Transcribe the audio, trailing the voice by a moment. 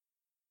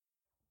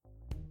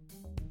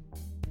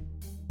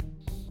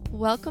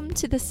Welcome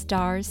to the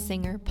Stars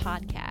Singer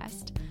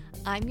podcast.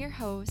 I'm your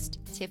host,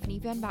 Tiffany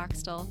Van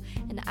Boxtel,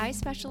 and I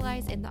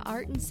specialize in the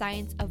art and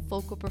science of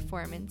vocal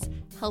performance,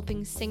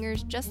 helping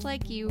singers just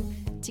like you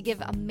to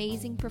give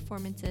amazing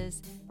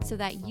performances so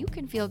that you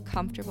can feel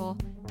comfortable,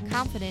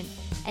 confident,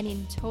 and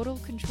in total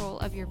control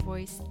of your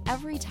voice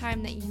every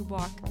time that you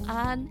walk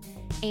on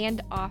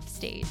and off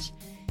stage.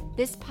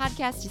 This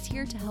podcast is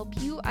here to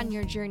help you on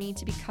your journey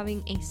to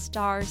becoming a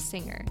star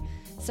singer.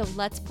 So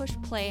let's push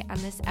play on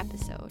this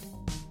episode.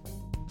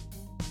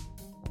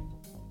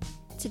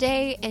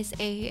 Today is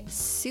a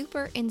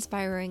super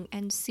inspiring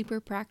and super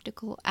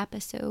practical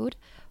episode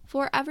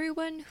for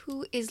everyone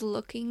who is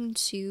looking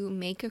to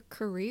make a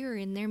career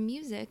in their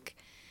music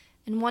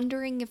and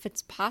wondering if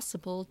it's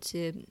possible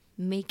to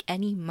make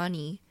any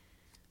money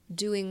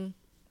doing,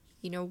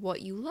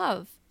 what you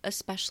love,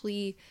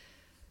 especially,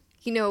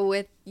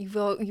 with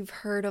you've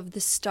heard of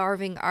the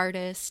starving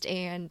artist,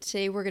 and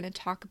today we're going to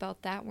talk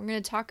about that. We're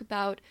going to talk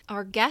about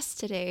our guest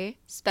today,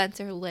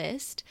 Spenser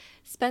Liszt.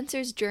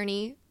 Spenser's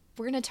journey.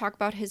 We're going to talk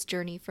about his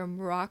journey from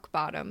rock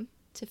bottom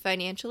to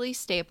financially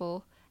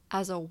stable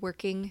as a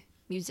working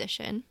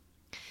musician.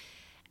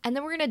 And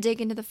then we're going to dig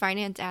into the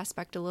finance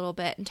aspect a little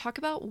bit and talk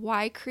about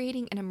why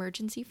creating an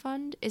emergency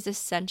fund is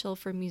essential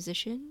for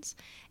musicians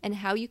and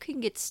how you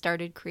can get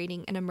started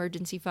creating an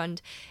emergency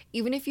fund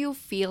even if you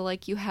feel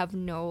like you have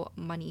no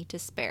money to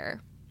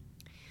spare.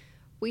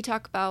 We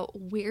talk about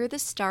where the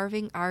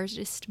starving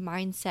artist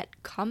mindset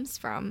comes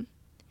from,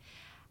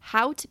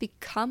 how to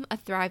become a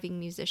thriving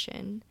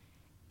musician,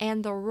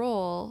 and the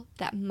role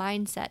that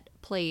mindset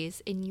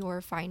plays in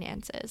your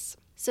finances.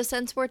 So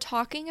since we're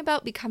talking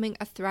about becoming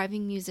a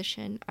thriving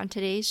musician on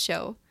today's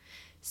show,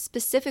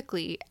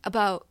 specifically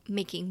about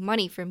making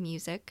money from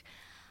music,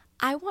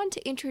 I want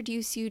to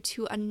introduce you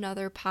to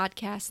another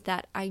podcast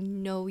that I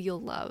know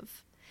you'll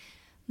love.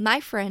 My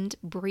friend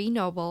Bree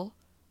Noble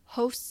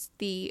hosts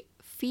the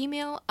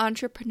Female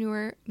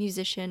Entrepreneur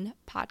Musician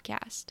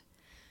podcast.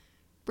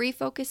 Bree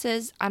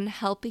focuses on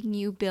helping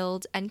you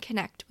build and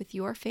connect with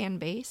your fan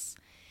base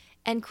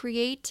and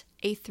create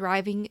a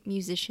thriving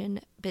musician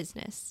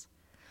business.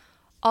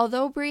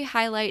 Although Bree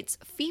highlights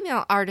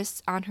female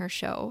artists on her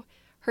show,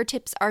 her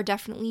tips are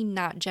definitely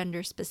not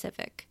gender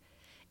specific.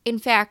 In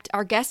fact,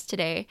 our guest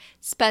today,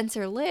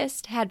 Spenser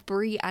Liszt, had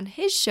Bree on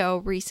his show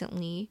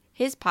recently,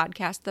 his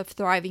podcast, The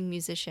Thriving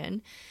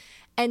Musician,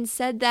 and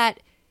said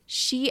that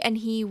she and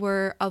he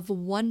were of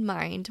one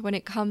mind when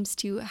it comes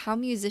to how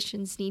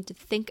musicians need to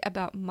think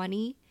about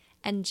money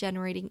and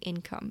generating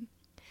income.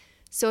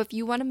 So if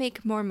you want to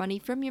make more money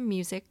from your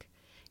music,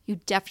 you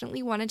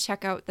definitely want to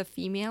check out the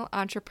Female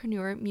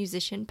Entrepreneur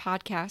Musician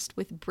podcast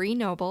with Bree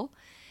Noble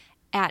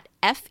at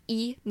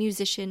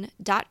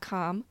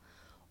femusician.com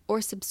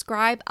or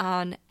subscribe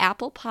on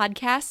Apple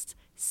Podcasts,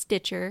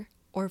 Stitcher,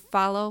 or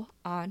follow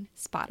on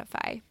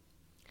Spotify.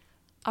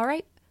 All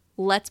right,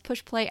 let's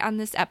push play on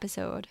this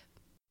episode.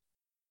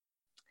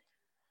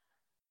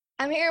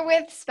 I'm here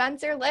with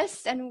Spenser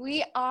Liszt, and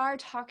we are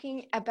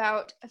talking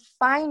about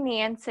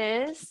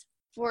finances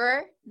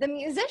for the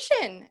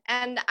musician.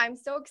 And I'm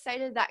so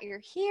excited that you're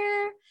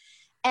here.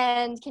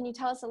 And can you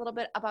tell us a little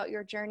bit about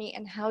your journey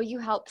and how you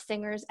help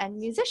singers and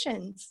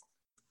musicians?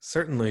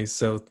 Certainly.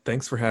 So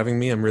thanks for having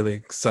me. I'm really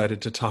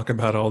excited to talk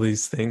about all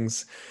these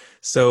things.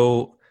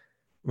 So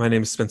my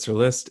name is Spenser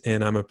Liszt,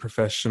 and I'm a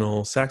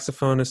professional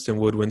saxophonist and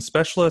woodwind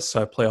specialist.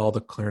 So I play all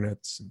the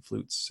clarinets and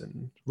flutes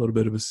and a little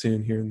bit of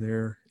bassoon here and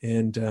there,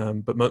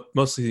 and but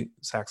mostly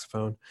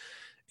saxophone.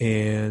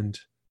 And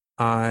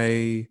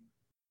I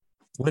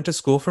went to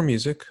school for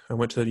music. I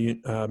went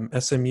to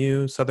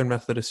SMU, Southern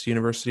Methodist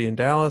University in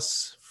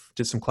Dallas,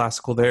 did some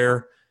classical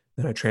there.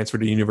 Then I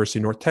transferred to University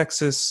of North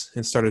Texas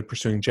and started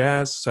pursuing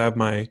jazz. So I have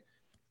my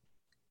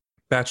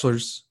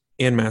bachelor's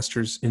and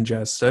master's in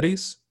jazz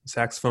studies,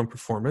 saxophone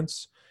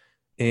performance.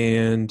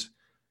 And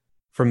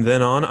from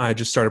then on, I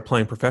just started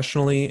playing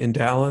professionally in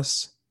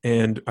Dallas.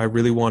 And I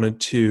really wanted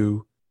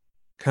to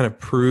kind of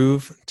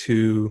prove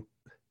to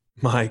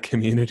my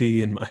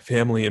community and my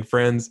family and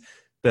friends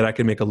that I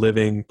could make a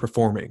living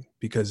performing,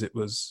 because it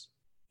was,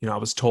 I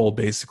was told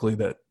basically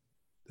that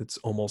it's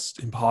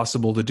almost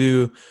impossible to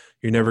do.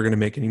 You're never going to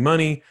make any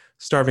money.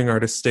 Starving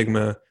artist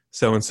stigma,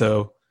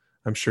 so-and-so.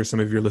 I'm sure some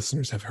of your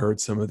listeners have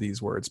heard some of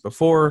these words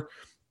before.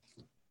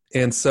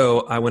 And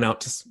so I went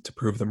out to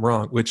prove them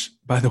wrong, which,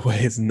 by the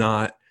way, is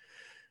not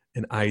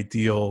an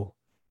ideal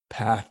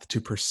path to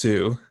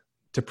pursue.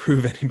 To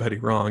prove anybody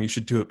wrong, you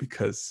should do it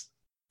because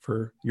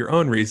for your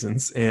own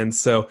reasons. And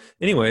so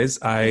anyways,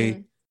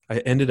 I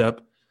ended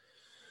up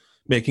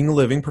making a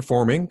living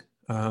performing,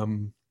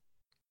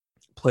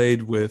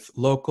 played with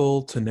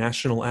local to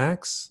national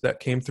acts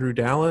that came through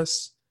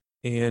Dallas,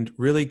 and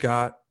really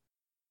got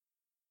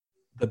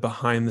the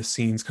behind the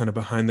scenes, kind of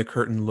behind the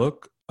curtain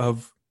look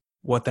of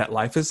what that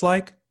life is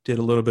like. Did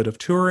a little bit of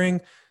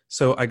touring.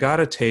 So I got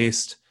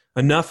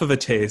enough of a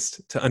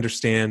taste to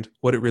understand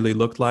what it really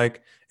looked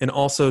like, and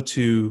also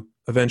to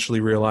eventually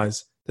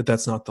realize that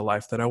that's not the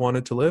life that I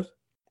wanted to live.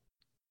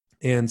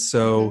 And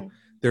so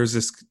there's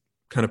this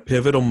kind of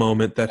pivotal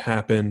moment that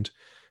happened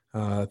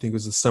I think it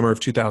was the summer of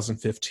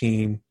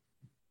 2015.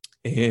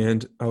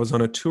 And I was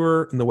on a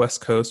tour in the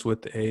West Coast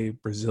with a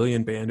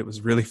Brazilian band. It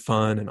was really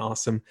fun and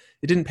awesome.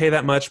 It didn't pay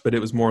that much, but it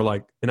was more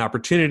like an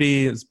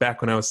opportunity. It was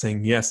back when I was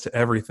saying yes to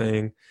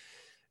everything.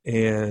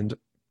 And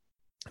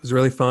it was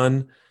really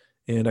fun.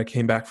 And I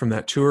came back from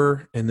that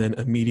tour. And then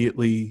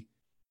immediately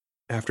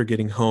after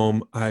getting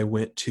home, I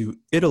went to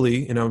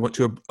Italy, and I went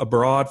to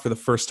abroad for the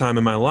first time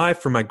in my life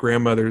for my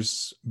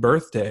grandmother's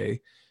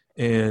birthday.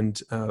 And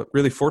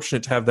really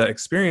fortunate to have that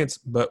experience.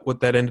 But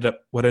what ended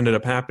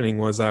up happening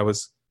was I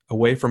was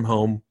away from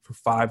home for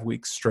 5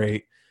 weeks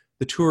straight.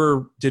 The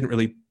tour didn't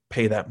really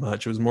pay that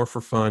much. It was more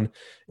for fun.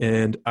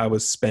 And I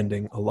was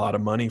spending a lot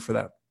of money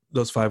for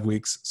those 5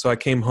 weeks. So I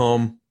came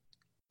home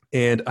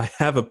and I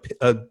have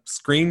a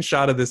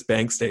screenshot of this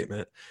bank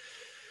statement.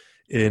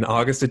 In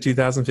August of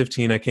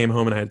 2015, I came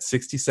home and I had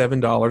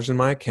 $67 in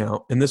my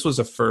account. And this was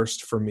a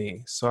first for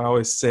me. So I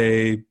always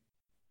say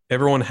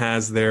everyone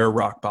has their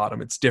rock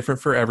bottom. It's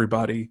different for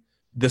everybody.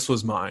 This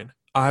was mine.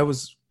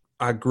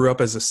 I grew up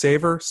as a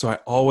saver, so I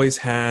always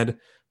had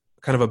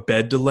kind of a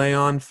bed to lay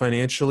on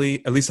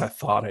financially. At least I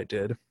thought I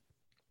did.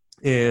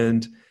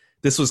 And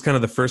this was kind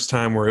of the first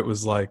time where it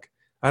was like,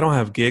 I don't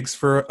have gigs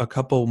for a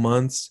couple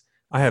months.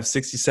 I have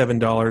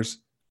 $67.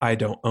 I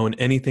don't own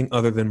anything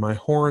other than my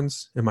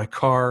horns and my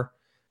car.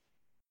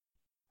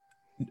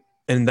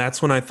 And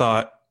that's when I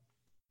thought,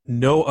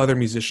 no other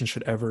musician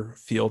should ever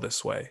feel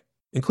this way,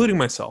 including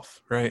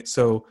myself, right?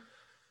 So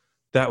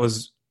that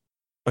was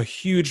a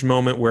huge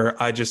moment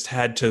where I just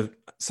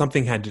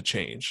something had to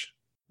change.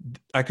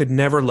 I could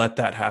never let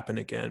that happen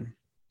again.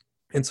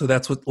 And so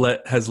that's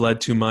what has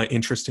led to my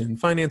interest in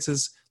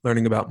finances,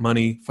 learning about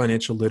money,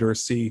 financial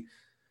literacy.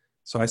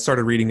 So I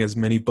started reading as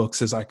many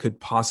books as I could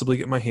possibly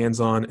get my hands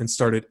on and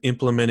started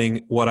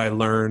implementing what I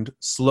learned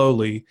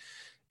slowly.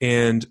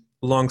 And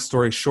long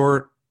story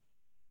short,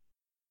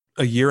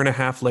 a year and a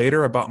half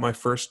later, I bought my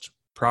first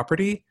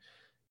property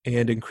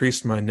and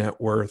increased my net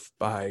worth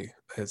by,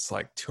 it's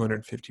like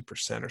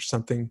 250% or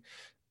something.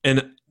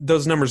 And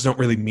those numbers don't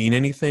really mean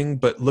anything,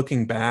 but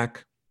looking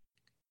back,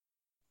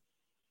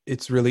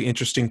 it's really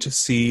interesting to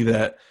see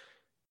that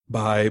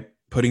by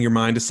putting your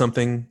mind to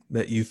something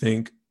that you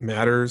think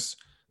matters,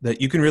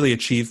 that you can really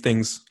achieve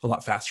things a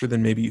lot faster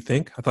than maybe you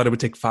think. I thought it would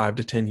take 5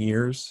 to 10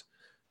 years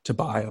to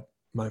buy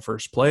my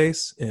first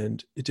place,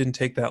 and it didn't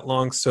take that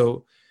long.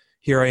 So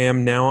here I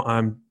am now.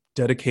 I'm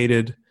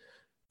dedicated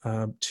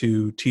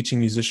to teaching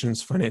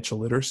musicians financial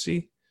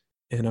literacy.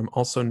 And I'm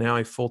also now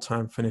a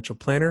full-time financial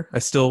planner. I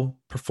still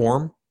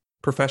perform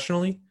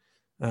professionally,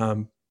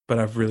 but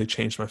I've really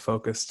changed my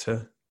focus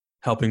to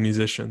helping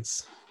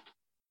musicians.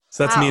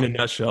 So that's me in Wow. a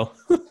nutshell.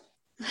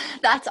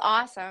 That's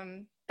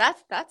awesome. That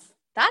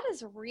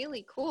is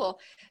really cool.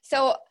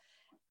 So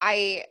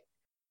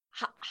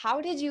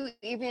how did you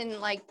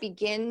even like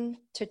begin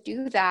to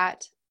do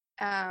that?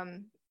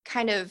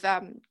 Kind of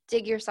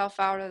dig yourself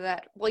out of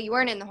that. Well, you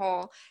weren't in the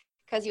hole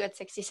because you had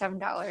 $67,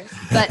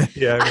 but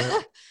Yeah,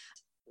 right.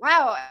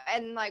 wow.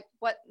 And like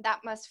what that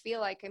must feel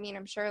like. I mean,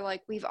 I'm sure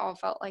like we've all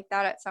felt like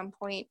that at some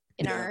point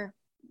in our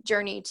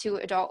journey to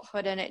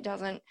adulthood, and it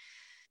doesn't.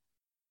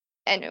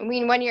 And I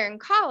mean, when you're in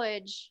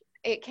college,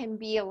 it can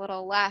be a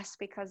little less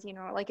because, you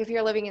know, like if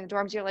you're living in the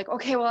dorms, you're like,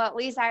 okay, well, at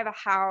least I have a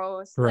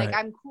house. Like Right.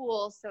 I'm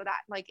cool. So that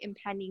like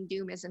impending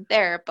doom isn't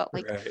there. But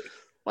like Right.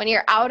 when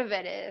you're out of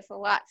it, it's a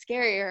lot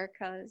scarier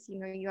because, you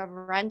know, you have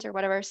rent or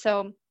whatever.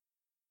 So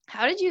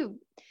how did you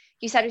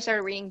said you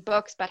started reading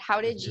books, but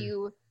how did Mhm.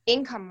 you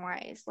income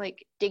wise,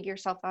 like dig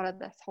yourself out of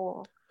this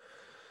hole?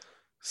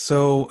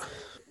 So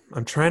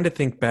I'm trying to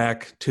think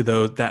back to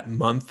that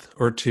month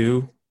or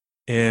two,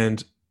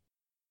 and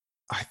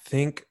I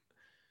think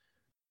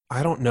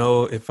I don't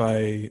know if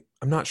I'm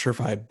not sure if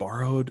I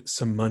borrowed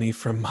some money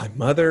from my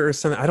mother or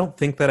something. I don't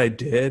think that I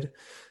did.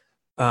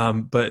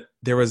 But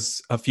there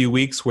was a few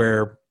weeks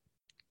where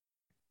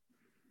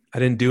I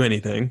didn't do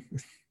anything.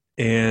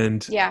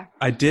 And Yeah.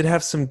 I did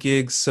have some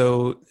gigs.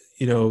 So,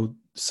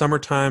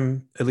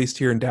 summertime, at least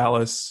here in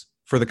Dallas,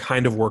 for the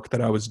kind of work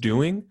that I was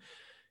doing,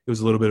 it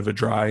was a little bit of a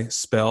dry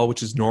spell,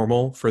 which is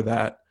normal for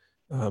that.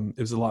 It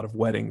was a lot of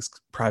weddings,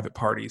 private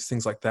parties,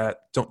 things like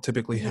that. Don't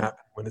typically Mm-hmm.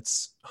 happen when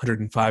it's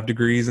 105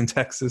 degrees in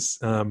Texas.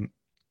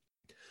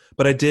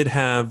 But I did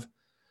have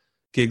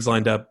gigs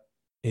lined up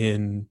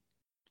in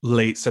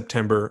late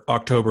September,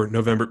 October,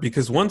 November,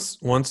 because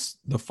once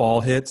the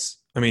fall hits,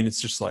 I mean,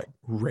 it's just like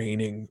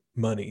raining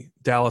money.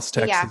 Dallas,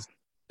 Yeah. Texas.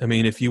 I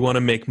mean, if you want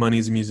to make money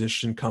as a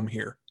musician, come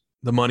here.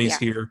 The money's Yeah.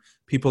 here.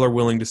 People are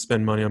willing to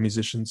spend money on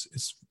musicians.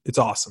 It's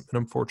awesome, and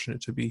I'm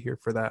fortunate to be here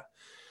for that.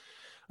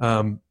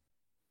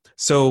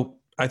 So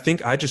I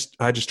think I just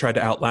tried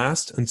to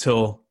outlast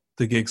until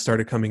the gigs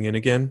started coming in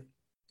again.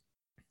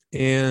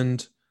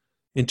 And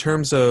in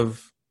terms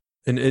of,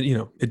 and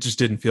it just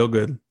didn't feel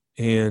good.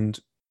 And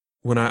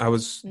when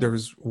there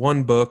was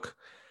one book,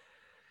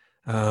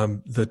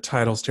 the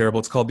title's terrible.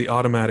 It's called The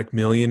Automatic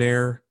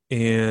Millionaire.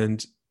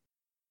 And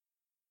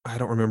I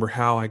don't remember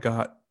how I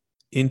got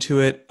into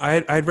it.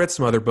 I'd read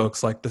some other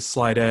books like The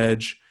Slight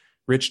Edge,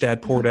 Rich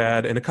Dad, Poor Mm-hmm.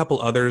 Dad, and a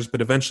couple others,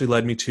 but eventually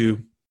led me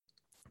to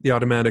The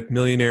Automatic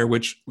Millionaire,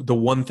 which the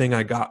one thing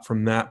I got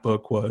from that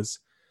book was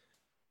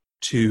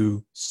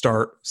to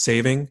start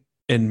saving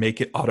and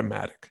make it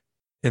automatic.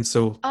 And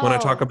so when I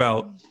talk Oh.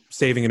 about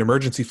saving an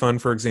emergency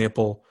fund, for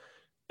example,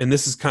 and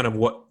this is kind of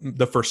what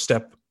the first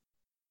step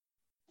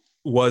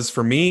was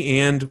for me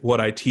and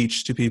what I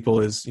teach to people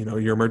is,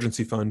 your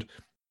emergency fund.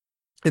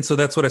 And so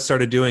that's what I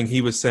started doing.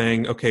 He was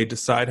saying, okay,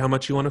 decide how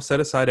much you want to set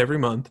aside every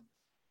month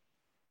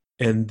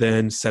and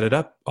then set it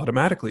up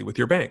automatically with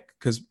your bank,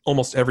 because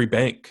almost every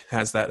bank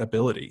has that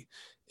ability.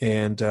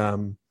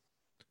 And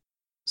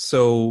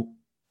so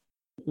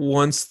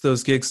once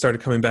those gigs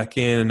started coming back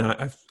in,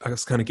 I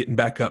was kind of getting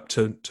back up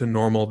to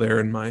normal there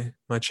in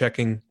my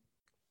checking.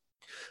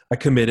 I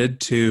committed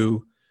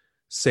to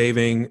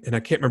saving, and I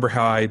can't remember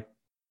how I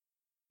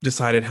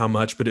decided how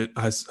much, but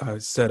I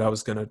said I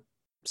was going to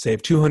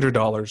save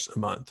 $200 a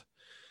month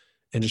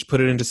and just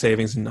put it into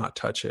savings and not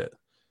touch it.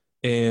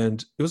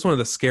 And it was one of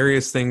the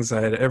scariest things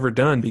I had ever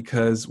done,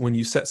 because when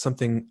you set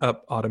something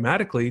up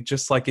automatically,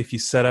 just like if you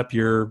set up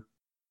your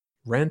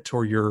rent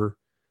or your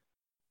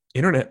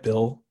internet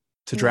bill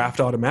to draft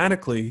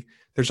automatically,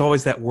 there's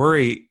always that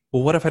worry,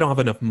 well, what if I don't have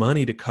enough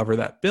money to cover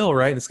that bill,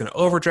 right? And it's going to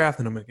overdraft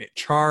and I'm going to get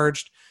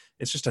charged.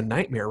 It's just a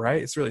nightmare,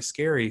 right? It's really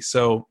scary.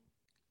 So,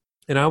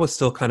 and I was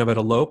still kind of at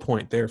a low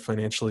point there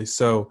financially.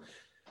 So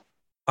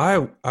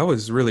I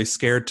was really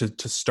scared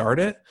to start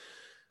it,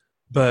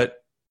 but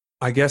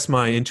I guess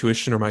my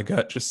intuition or my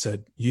gut just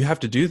said, you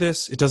have to do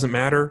this. It doesn't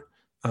matter.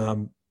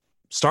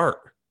 Start.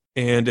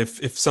 And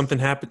if something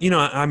happened,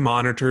 I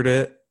monitored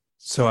it.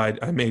 So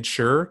I made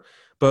sure.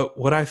 But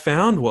what I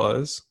found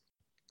was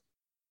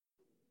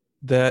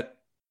that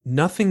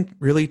nothing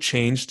really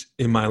changed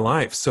in my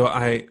life. So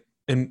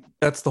and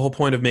that's the whole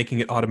point of making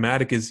it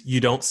automatic, is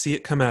you don't see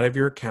it come out of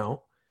your account.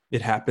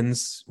 It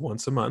happens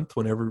once a month,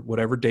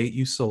 whatever date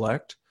you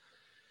select.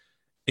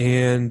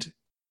 And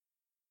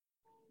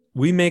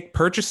we make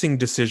purchasing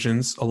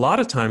decisions a lot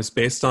of times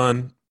based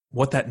on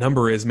what that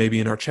number is, maybe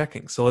in our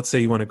checking. So let's say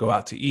you want to go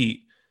out to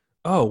eat.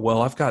 Oh,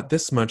 well, I've got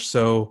this much.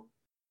 So,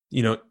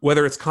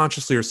 whether it's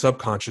consciously or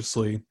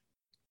subconsciously,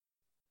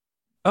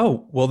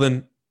 oh, well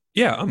then,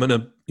 yeah, I'm going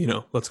to,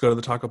 let's go to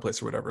the taco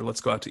place or whatever. Let's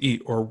go out to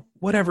eat or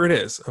whatever it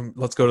is.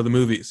 Let's go to the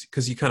movies,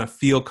 because you kind of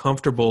feel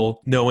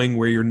comfortable knowing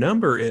where your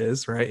number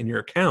is, right, in your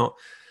account.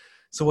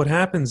 So what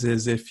happens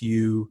is, if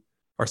you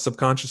are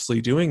subconsciously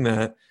doing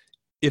that,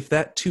 if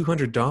that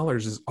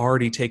 $200 is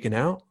already taken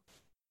out,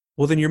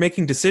 well, then you're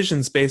making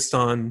decisions based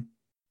on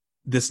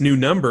this new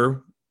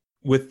number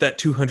with that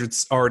 200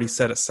 already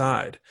set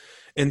aside.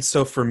 And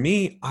so for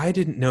me, I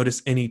didn't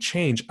notice any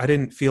change. I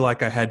didn't feel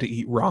like I had to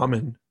eat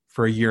ramen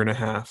for a year and a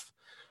half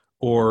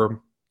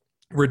or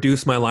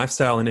reduce my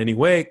lifestyle in any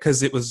way,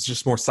 because it was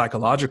just more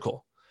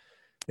psychological.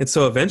 And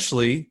so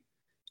eventually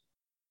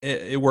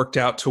it worked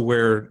out to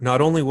where not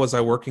only was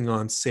I working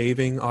on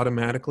saving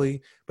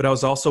automatically, but I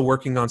was also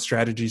working on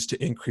strategies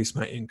to increase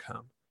my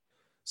income.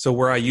 So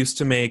where I used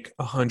to make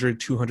 $100,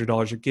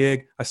 $200 a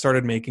gig, I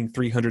started making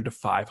 $300 to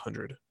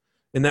 $500.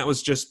 And that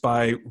was just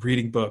by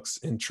reading books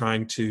and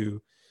trying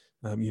to,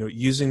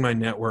 using my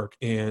network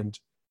and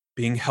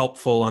being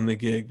helpful on the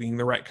gig, being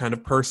the right kind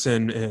of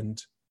person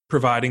and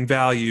providing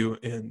value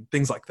and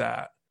things like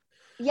that.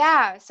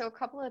 Yeah. So a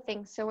couple of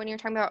things. So when you're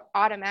talking about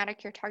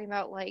automatic, you're talking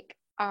about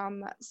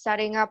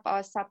setting up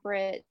a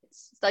separate,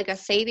 like a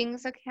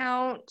savings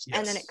account, yes,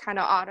 and then it kind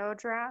of auto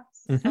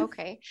drafts. Mm-hmm.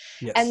 Okay.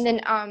 Yes. And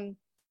then,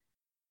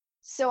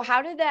 so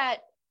how did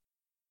that,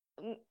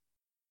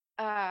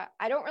 I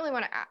don't really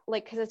want to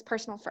because it's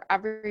personal for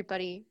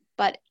everybody,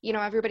 but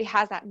everybody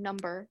has that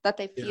number that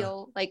they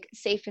feel like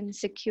safe and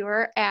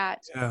secure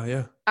at.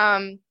 Yeah.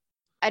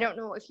 I don't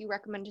know if you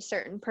recommend a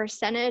certain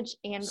percentage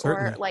and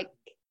certainly, or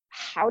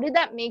how did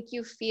that make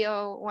you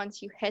feel once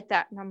you hit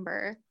that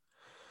number?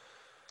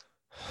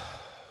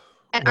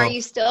 And are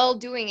you still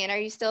doing it? Are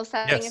you still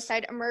setting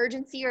aside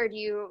emergency, or do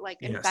you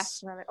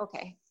invest in it?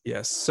 Okay.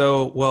 Yes.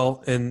 So,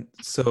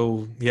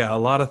 a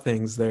lot of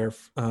things there.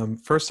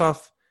 First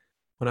off,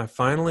 when I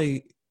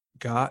finally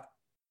got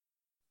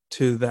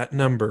to that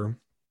number,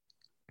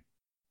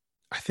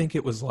 I think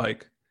it was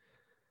like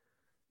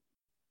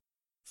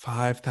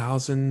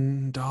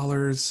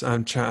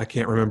 $5,000. I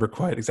can't remember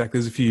quite exactly.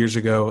 It was a few years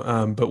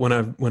ago. But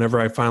whenever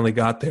I finally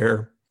got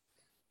there,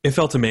 it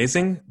felt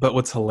amazing. But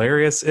what's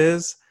hilarious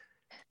is,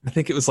 I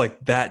think it was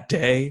like that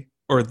day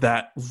or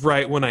that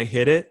right when I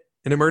hit it,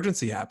 an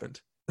emergency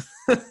happened.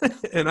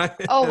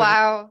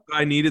 Wow.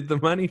 I needed the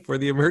money for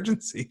the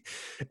emergency.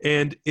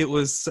 And it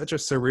was such a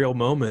surreal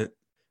moment.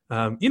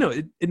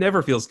 It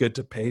never feels good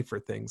to pay for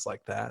things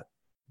like that,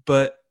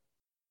 but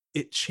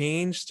it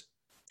changed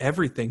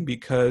everything,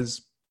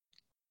 because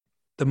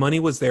the money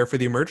was there for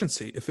the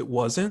emergency. If it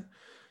wasn't,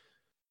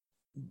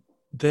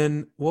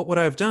 then what would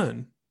I have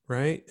done?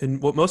 Right.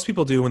 And what most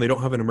people do when they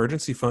don't have an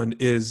emergency fund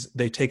is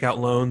they take out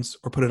loans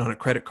or put it on a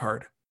credit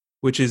card,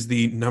 which is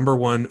the number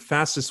one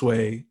fastest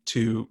way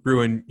to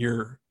ruin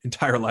your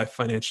entire life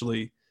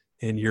financially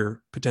and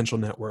your potential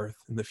net worth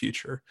in the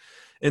future.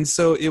 And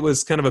so it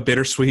was kind of a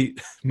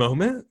bittersweet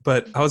moment,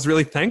 but I was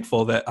really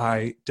thankful that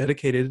I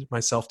dedicated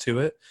myself to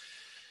it.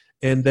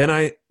 And then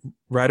I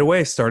right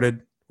away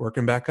started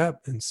working back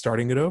up and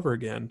starting it over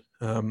again.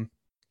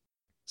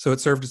 So it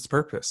served its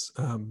purpose.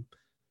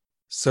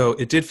 So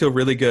it did feel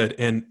really good.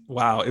 And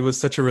wow, it was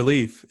such a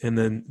relief. And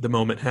then the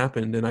moment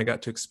happened and I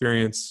got to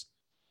experience,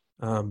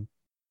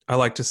 I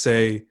like to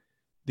say,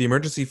 the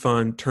emergency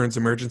fund turns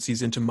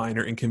emergencies into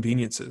minor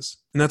inconveniences.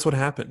 And that's what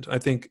happened. I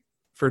think,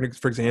 for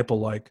example,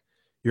 like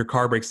your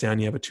car breaks down,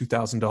 you have a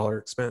 $2,000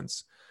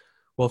 expense.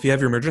 Well, if you have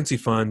your emergency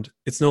fund,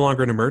 it's no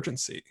longer an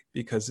emergency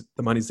because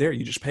the money's there.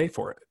 You just pay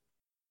for it.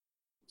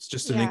 It's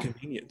just an Yeah.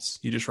 inconvenience.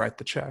 You just write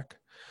the check.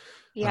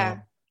 Yeah.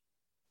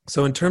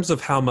 So in terms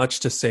of how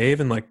much to save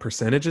and like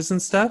percentages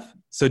and stuff,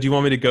 so do you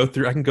want me to go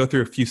through? I can go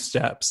through a few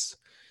steps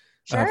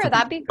Sure, for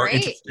that'd people be who are great.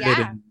 interested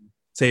Yeah. in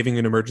saving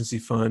an emergency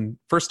fund.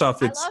 First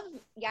off, it's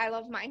I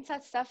love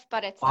mindset stuff,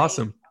 but it's like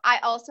awesome. I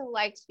also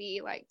like to be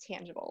like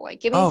tangible.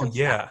 Like give me Oh some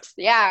yeah, steps.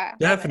 Yeah. Love it.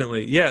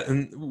 definitely. Yeah.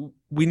 And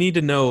we need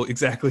to know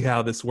exactly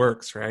how this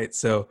works, right?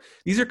 So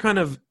these are kind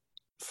of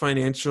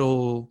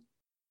financial,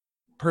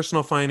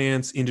 personal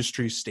finance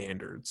industry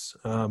standards.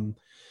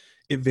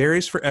 It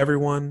varies for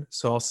everyone.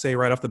 So I'll say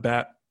right off the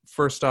bat,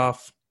 first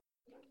off,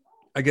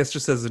 I guess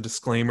just as a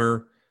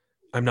disclaimer,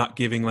 I'm not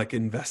giving like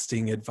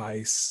investing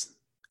advice,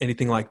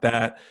 anything like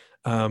that.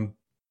 Um,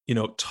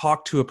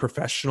 talk to a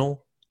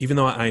professional, even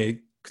though I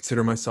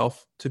consider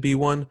myself to be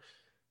one.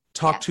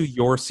 Talk to Yes.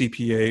 your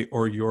CPA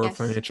or your Yes.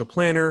 financial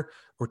planner,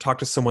 or talk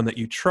to someone that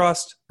you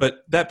trust.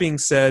 But that being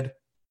said,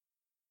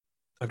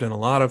 I've done a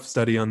lot of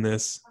study on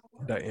this,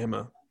 and I am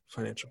a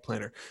financial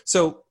planner.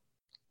 So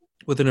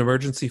with an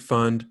emergency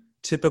fund,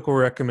 typical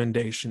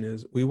recommendation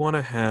is we want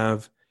to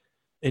have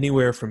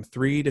anywhere from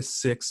 3 to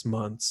 6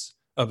 months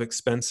of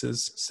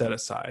expenses set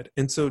aside.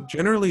 And so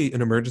generally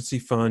an emergency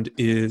fund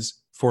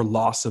is for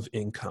loss of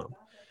income.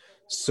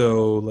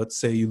 So let's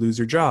say you lose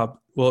your job.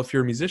 Well, if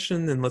you're a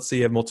musician and let's say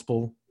you have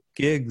multiple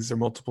gigs or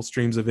multiple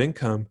streams of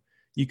income,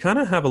 you kind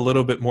of have a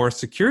little bit more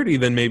security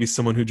than maybe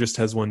someone who just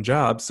has one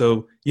job.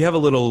 So you have a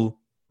little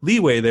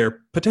leeway there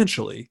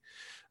potentially.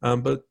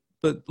 But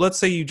let's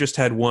say you just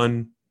had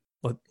one,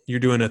 you're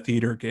doing a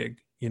theater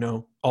gig,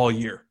 all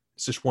year.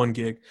 It's just one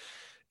gig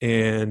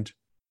and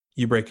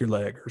you break your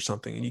leg or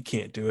something and you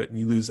can't do it and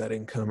you lose that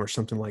income or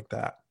something like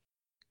that.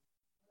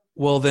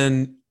 Well,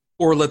 then,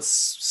 or let's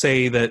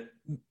say that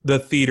the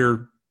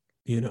theater,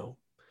 you know,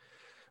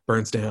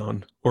 burns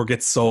down or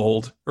gets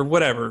sold or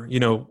whatever,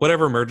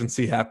 whatever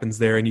emergency happens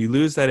there and you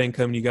lose that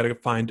income and you got to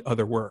find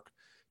other work.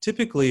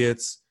 Typically,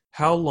 it's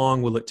how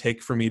long will it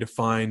take for me to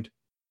find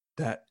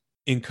that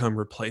income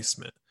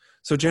replacement?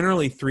 So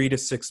generally 3 to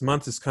 6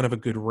 months is kind of a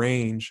good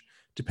range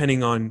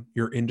depending on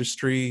your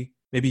industry,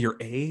 maybe your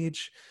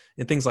age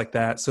and things like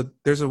that. So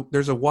there's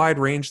a wide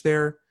range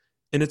there.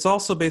 And it's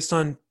also based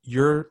on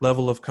your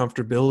level of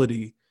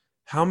comfortability.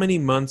 How many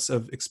months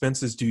of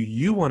expenses do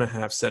you want to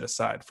have set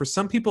aside? For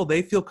some people,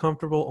 they feel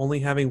comfortable only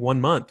having 1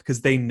 month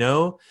because they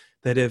know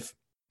that if,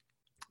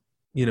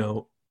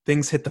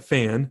 things hit the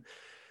fan,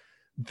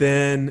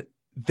 then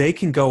they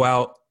can go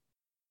out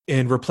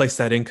and replace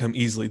that income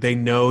easily. They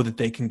know that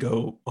they can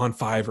go on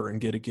Fiverr and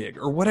get a gig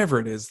or whatever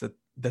it is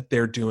that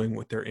they're doing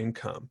with their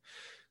income.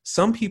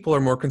 Some people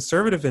are more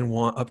conservative and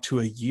want up to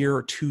a year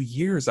or 2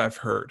 years, I've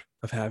heard,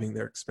 of having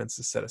their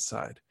expenses set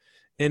aside.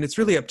 And it's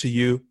really up to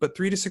you, but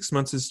 3 to 6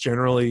 months is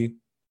generally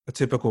a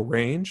typical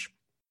range.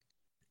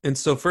 And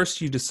so first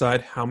you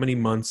decide how many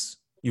months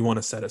you want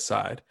to set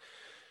aside.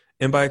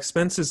 And by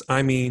expenses,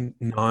 I mean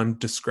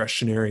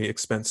non-discretionary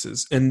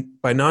expenses.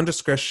 And by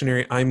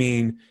non-discretionary, I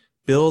mean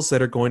bills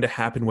that are going to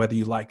happen whether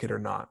you like it or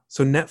not.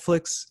 So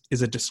Netflix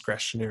is a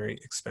discretionary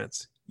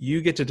expense.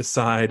 You get to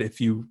decide if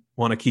you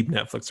want to keep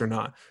Netflix or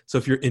not. So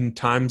if you're in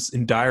times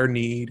in dire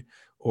need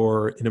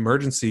or an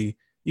emergency,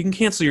 you can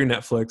cancel your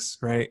Netflix,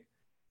 right?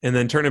 And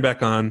then turn it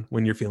back on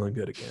when you're feeling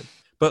good again.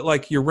 But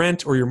like your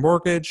rent or your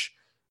mortgage,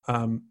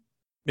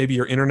 maybe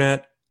your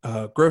internet,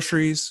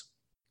 groceries,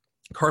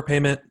 car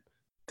payment,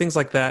 things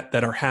like that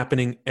are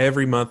happening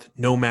every month,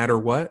 no matter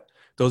what,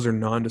 those are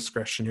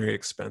non-discretionary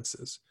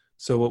expenses.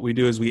 So what we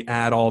do is we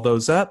add all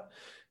those up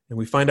and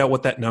we find out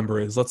what that number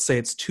is. Let's say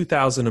it's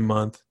 $2,000 a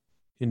month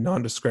in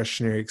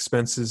non-discretionary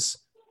expenses.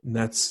 And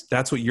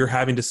that's what you're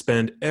having to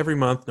spend every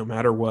month, no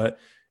matter what.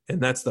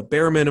 And that's the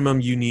bare minimum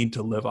you need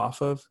to live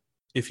off of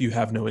if you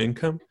have no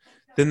income.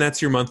 Then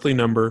that's your monthly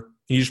number.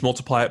 And you just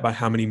multiply it by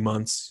how many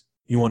months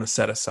you want to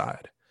set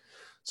aside.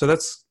 So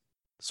that's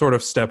sort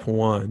of step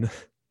one.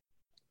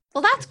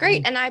 Well, that's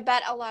great. And I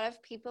bet a lot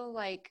of people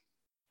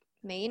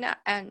may not,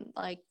 and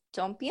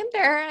don't be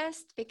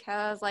embarrassed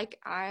because I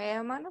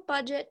am on a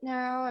budget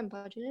now and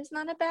budget is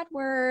not a bad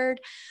word,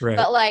 Right.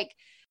 but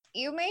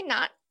you may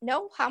not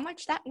know how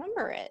much that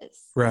number is.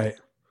 Right.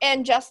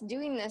 And just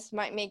doing this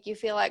might make you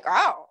feel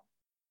oh,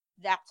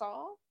 that's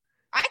all?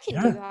 I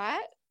can do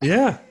that.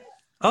 Yeah.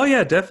 Oh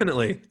yeah,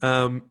 definitely.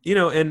 And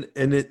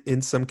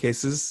in some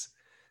cases,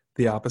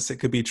 the opposite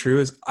could be true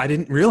is I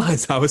didn't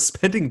realize I was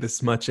spending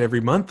this much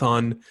every month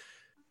on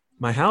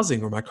my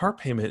housing or my car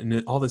payment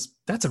and all this.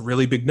 That's a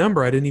really big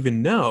number. I didn't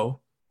even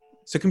know.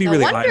 So it can be No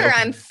really wonder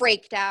I'm eye-opening.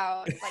 freaked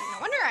out. Like, no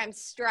wonder I'm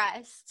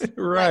stressed. Like,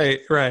 Right,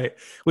 right.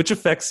 Which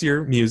affects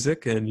your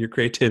music and your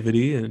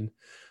creativity and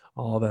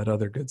all that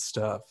other good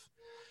stuff.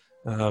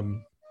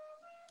 Um,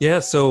 yeah,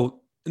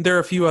 so there are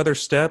a few other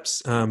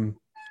steps.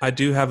 I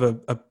do have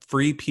a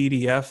free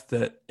PDF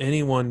that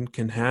anyone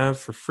can have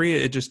for free.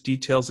 It just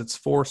details its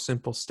 4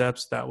 simple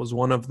steps. That was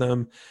one of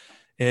them.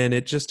 And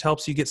it just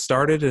helps you get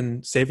started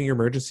in saving your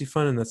emergency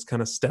fund. And that's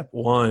kind of step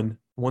one.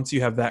 Once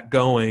you have that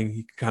going,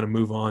 you can kind of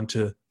move on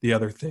to the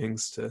other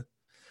things to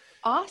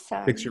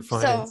fix your awesome. So,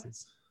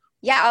 finances.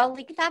 yeah, I'll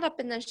link that up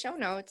in the show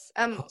notes.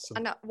 Awesome.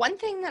 And one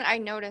thing that I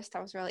noticed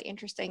that was really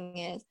interesting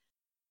is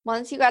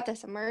once you got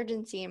this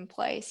emergency in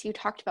place, you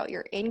talked about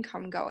your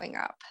income going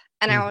up.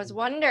 And I was Mhm.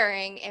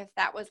 wondering if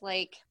that was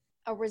like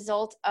a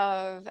result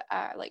of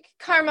like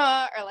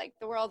karma, or like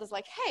the world is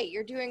like, hey,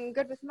 you're doing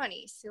good with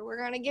money, so we're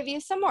going to give you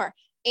some more.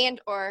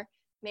 And or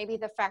maybe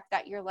the fact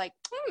that you're like,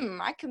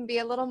 I can be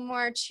a little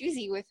more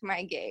choosy with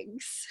my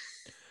gigs.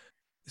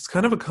 It's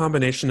kind of a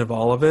combination of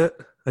all of it.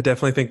 I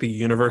definitely think the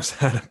universe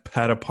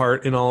had a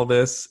part in all of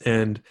this,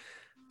 and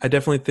I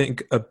definitely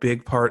think a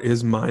big part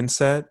is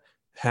mindset.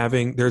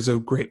 There's a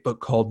great book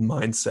called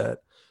Mindset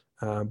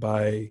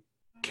by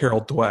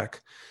Carol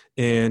Dweck,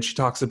 and she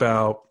talks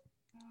about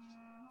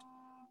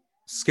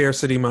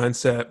scarcity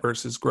mindset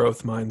versus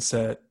growth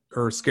mindset,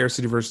 or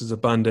scarcity versus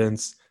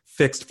abundance,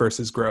 fixed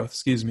versus growth,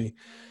 excuse me.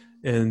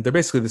 And they're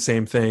basically the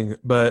same thing.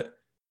 But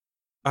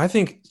I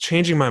think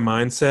changing my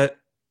mindset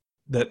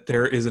that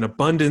there is an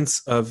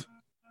abundance of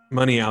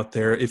money out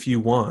there if you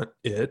want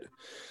it,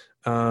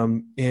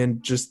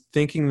 and just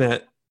thinking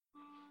that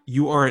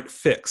you aren't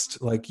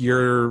fixed. Like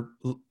your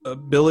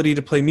ability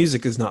to play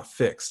music is not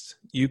fixed.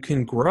 You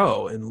can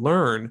grow and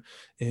learn,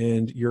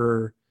 and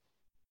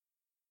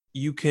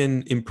you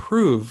can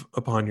improve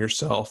upon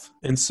yourself.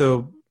 And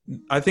so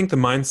I think the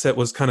mindset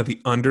was kind of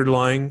the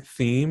underlying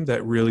theme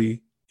that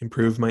really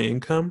improved my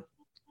income.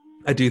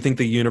 I do think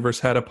the universe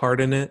had a part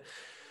in it.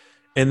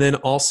 And then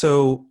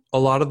also a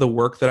lot of the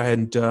work that I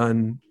had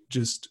done,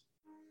 just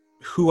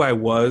who I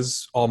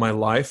was all my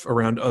life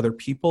around other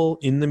people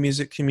in the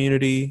music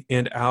community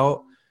and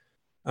out.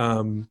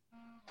 Um,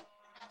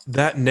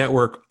 that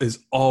network is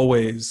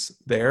always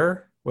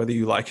there, whether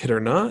you like it or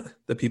not.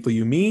 The people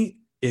you meet,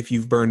 if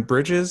you've burned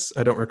bridges,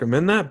 I don't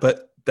recommend that,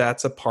 but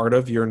that's a part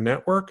of your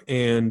network.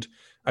 And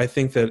I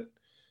think that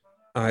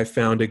I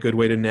found a good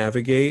way to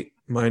navigate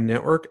my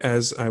network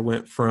as I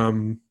went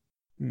from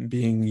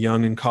being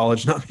young in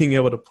college, not being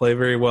able to play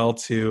very well,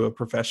 to a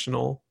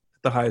professional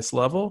at the highest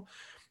level.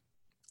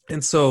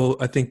 And so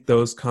I think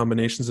those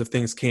combinations of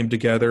things came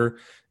together,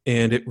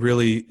 and it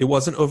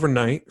wasn't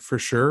overnight for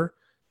sure,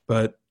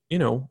 but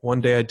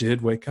one day I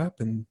did wake up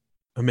and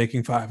I'm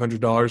making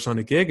 $500 on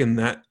a gig, and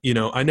that,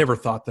 I never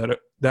thought that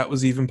that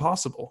was even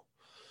possible.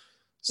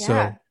 So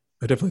Yeah.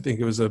 I definitely think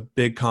it was a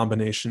big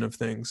combination of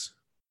things.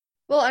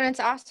 Well, and it's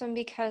awesome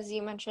because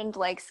you mentioned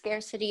like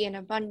scarcity and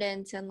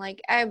abundance, and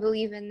like I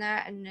believe in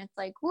that, and it's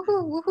like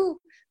woohoo, woohoo,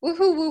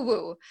 woohoo, woo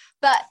woo.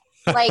 But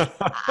like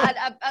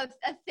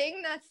a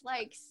thing that's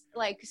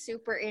like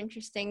super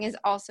interesting is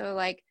also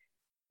like,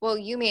 well,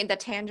 you made the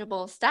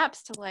tangible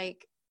steps to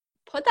like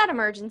put that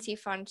emergency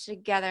fund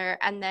together,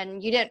 and then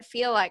you didn't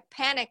feel like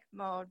panic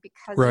mode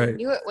because you Right,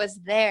 knew it was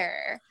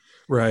there.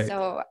 right.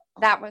 So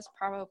that was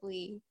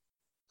probably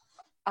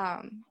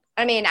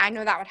I mean, I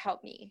know that would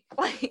help me.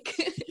 Like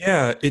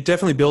Yeah, it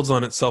definitely builds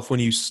on itself when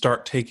you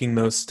start taking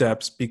those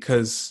steps,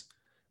 because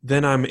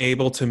then I'm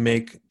able to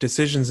make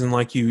decisions. And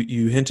like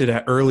you hinted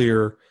at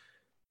earlier,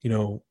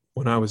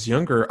 when I was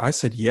younger, I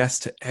said yes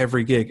to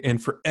every gig.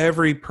 And for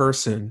every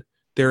person,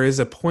 there is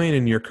a point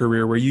in your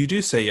career where you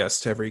do say yes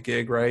to every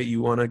gig, right?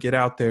 You want to get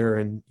out there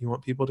and you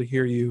want people to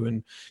hear you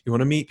and you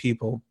want to meet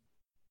people.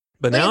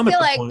 But well, now you I'm at feel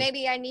the like point,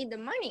 maybe I need the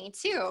money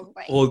too.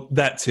 Like, well,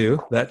 that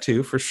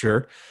too, for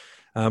sure.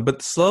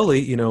 But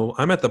slowly,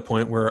 I'm at the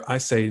point where I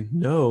say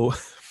no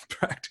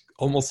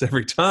almost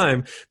every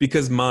time,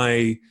 because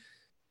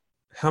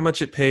how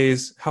much it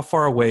pays, how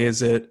far away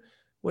is it,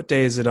 what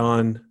day is it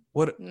on,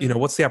 mm,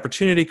 what's the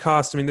opportunity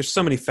cost. I mean, there's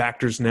so many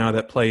factors now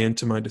that play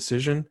into my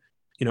decision.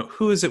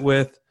 Who is it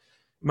with?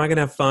 Am I going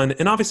to have fun?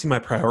 And obviously my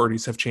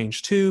priorities have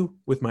changed too,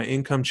 with my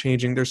income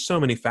changing. There's so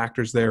many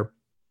factors there.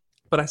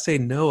 But I say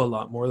no a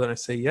lot more than I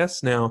say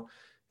yes now.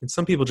 And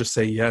some people just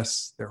say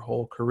yes their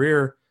whole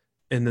career,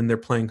 and then they're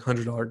playing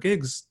 $100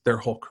 gigs their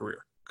whole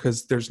career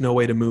because there's no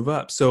way to move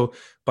up. So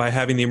by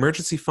having the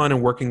emergency fund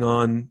and working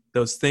on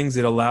those things,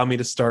 it allowed me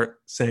to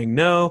start saying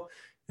no,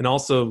 and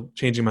also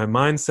changing my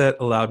mindset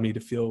allowed me to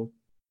feel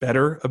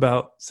better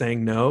about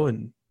saying no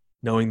and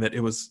knowing that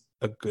it was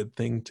a good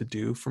thing to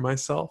do for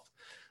myself.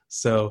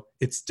 So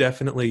it's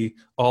definitely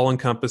all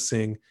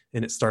encompassing,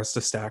 and it starts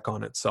to stack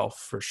on itself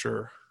for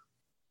sure.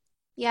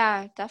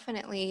 yeah,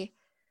 definitely.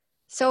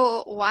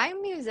 So why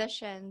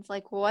musicians?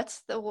 Like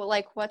what's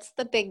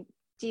the big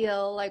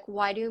deal? Like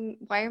why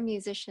are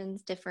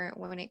musicians different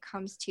when it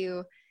comes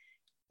to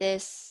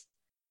this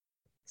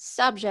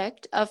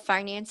subject of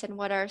finance and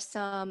what are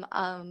some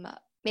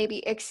maybe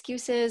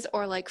excuses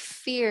or like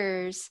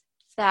fears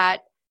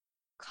that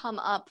come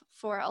up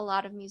for a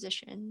lot of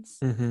musicians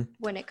Mm-hmm.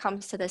 when it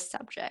comes to this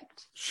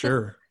subject.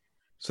 Sure.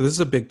 So this is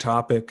a big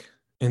topic,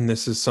 and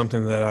this is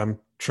something that I'm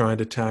trying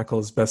to tackle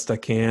as best I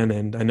can.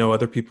 And I know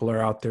other people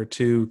are out there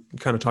too,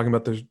 kind of talking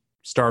about the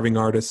starving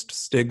artist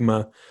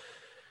stigma.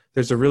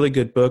 There's a really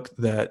good book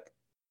that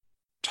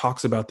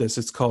talks about this.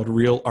 It's called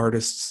Real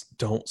Artists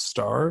Don't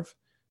Starve,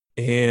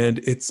 and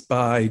it's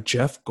by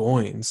Jeff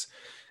Goins.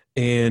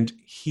 And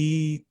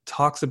he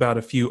talks about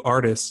a few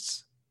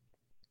artists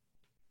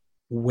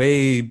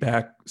way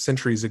back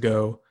centuries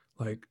ago,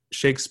 like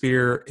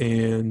Shakespeare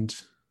and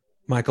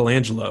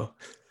Michelangelo.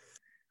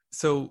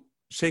 So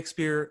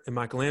Shakespeare and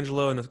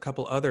Michelangelo and a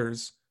couple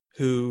others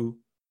who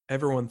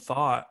everyone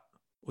thought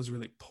was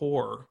really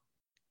poor.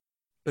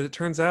 But it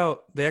turns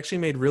out they actually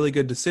made really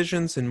good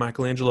decisions. And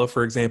Michelangelo,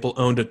 for example,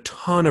 owned a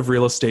ton of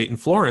real estate in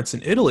Florence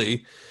in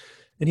Italy.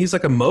 And he's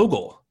like a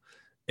mogul.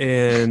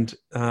 And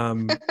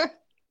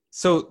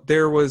so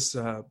there was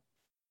a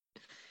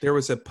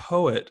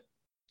poet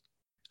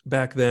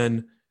back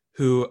then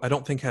who I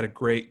don't think had a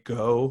great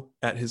go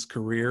at his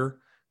career.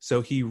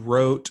 So he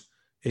wrote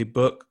a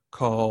book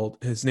called,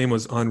 his name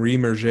was Henri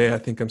Murger, I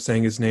think I'm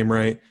saying his name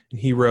right. And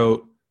he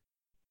wrote,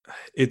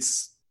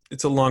 it's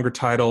a longer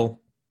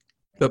title,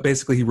 but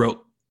basically he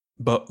wrote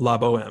La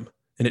Boheme,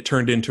 and it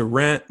turned into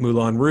Rent,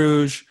 Moulin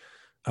Rouge,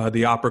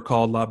 the opera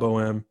called La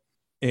Boheme.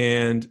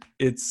 And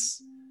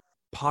it's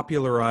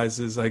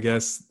popularizes, I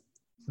guess,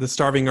 the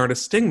starving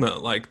artist stigma,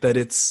 like that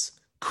it's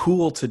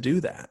cool to do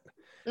that.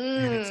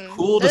 And it's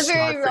cool to That's a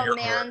very starve for your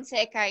art.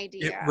 romantic It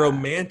idea.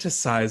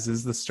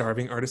 romanticizes the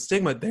starving artist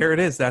stigma. There it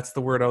is. That's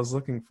the word I was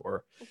looking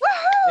for.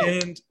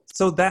 Woohoo! And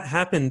so that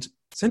happened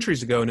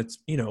centuries ago. And it's,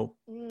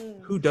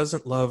 who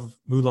doesn't love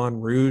Moulin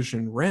Rouge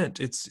and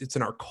Rent? It's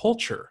in our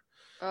culture.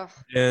 Ugh.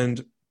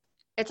 And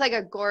It's like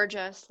a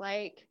gorgeous,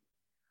 like,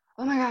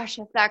 oh my gosh,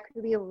 if that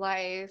could be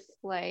life.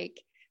 Like,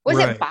 was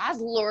it right. Baz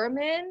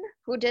Luhrmann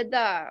who did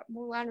the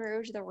Moulin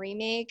Rouge, the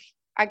remake?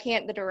 I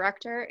can't, the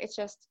director. It's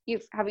just,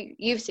 you've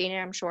seen it,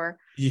 I'm sure.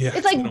 Yeah, It's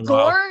it's been like a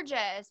while.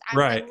 gorgeous. I'm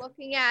Right. like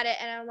looking at it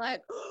and I'm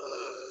like,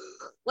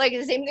 like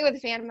the same thing with the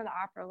Phantom of the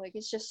Opera. Like,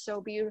 it's just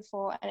so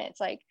beautiful. And it's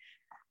like,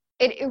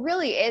 it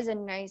really is a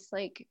nice,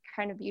 like,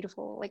 kind of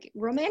beautiful, like,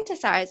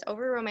 romanticized,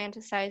 over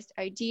romanticized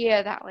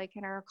idea that, like,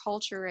 in our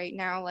culture right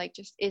now, like,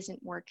 just isn't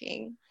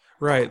working.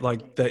 Right.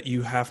 Like that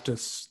you have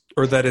to,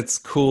 or that it's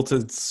cool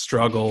to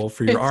struggle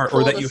for your It's art, or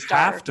cool that to you have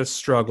starve. to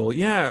struggle.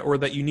 Yeah. Or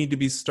that you need to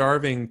be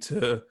starving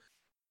to,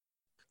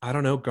 I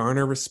don't know,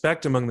 garner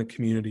respect among the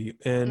community.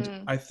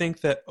 And I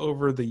think that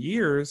over the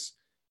years,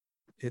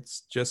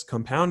 it's just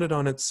compounded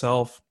on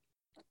itself.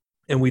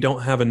 And we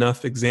don't have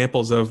enough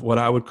examples of what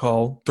I would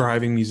call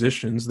thriving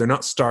musicians. They're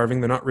not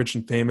starving, they're not rich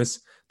and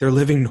famous, they're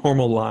living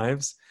normal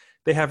lives.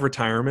 They have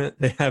retirement,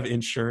 they have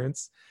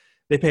insurance,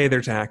 they pay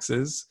their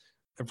taxes,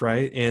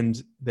 right?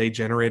 And they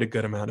generate a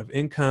good amount of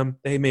income.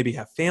 They maybe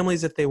have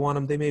families if they want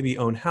them, they maybe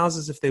own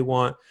houses if they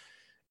want,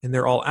 and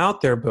they're all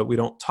out there, but we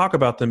don't talk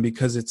about them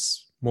because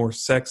it's more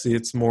sexy,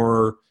 it's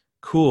more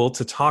cool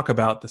to talk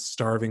about the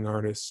starving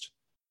artist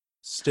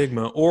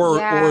stigma, or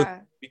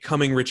Yeah.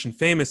 becoming rich and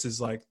famous is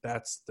like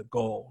that's the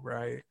goal,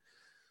 right?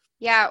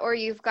 Yeah, or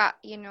you've got,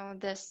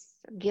 this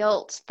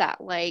guilt that,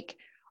 like,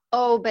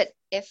 oh, but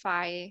if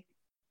I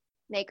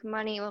make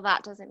money, well,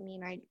 that doesn't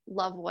mean I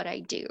love what I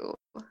do,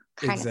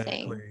 kind of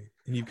thing. Exactly.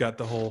 And you've got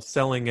the whole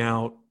selling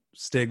out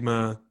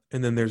stigma,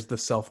 and then there's the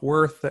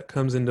self-worth that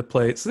comes into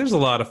play. So there's a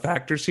lot of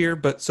factors here,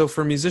 but so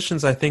for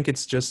musicians I think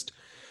it's just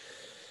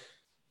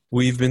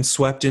we've been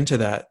swept into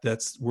that.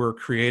 We're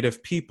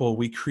creative people,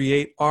 we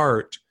create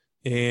art,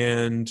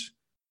 and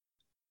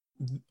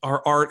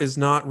our art is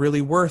not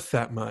really worth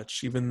that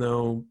much, even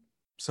though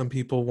some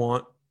people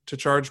want to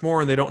charge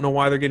more and they don't know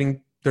why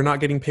they're not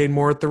getting paid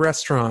more at the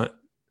restaurant.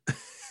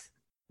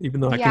 Even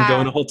though I can go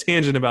on a Yeah. whole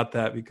tangent about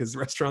that because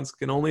restaurants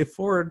can only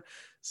afford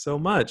so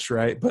much,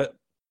 right? But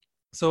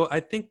so I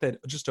think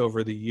that just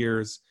over the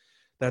years,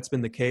 that's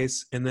been the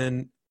case. And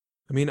then,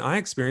 I mean, I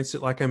experienced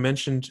it, like I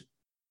mentioned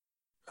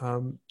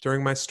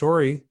during my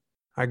story.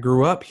 I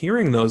grew up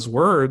hearing those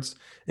words,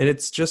 and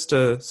it's just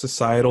a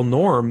societal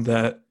norm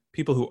that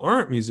people who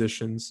aren't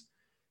musicians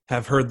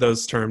have heard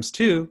those terms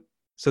too.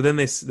 So then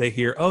they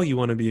hear, "Oh, you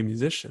want to be a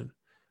musician?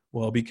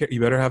 Well, you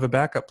better have a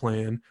backup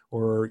plan,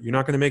 or you're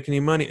not going to make any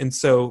money." And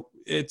so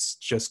it's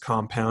just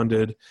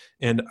compounded.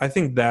 And I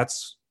think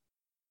that's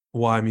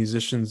why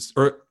musicians,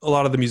 or a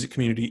lot of the music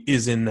community,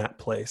 is in that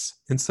place.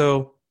 And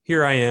so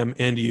here I am,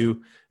 and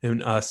you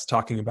and us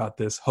talking about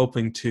this,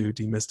 hoping to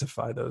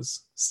demystify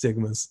those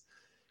stigmas.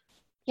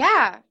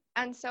 Yeah.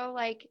 And so,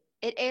 like,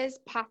 it is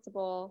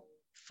possible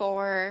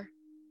for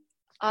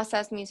us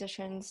as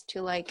musicians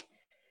to, like,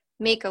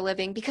 make a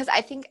living, because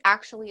I think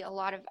actually a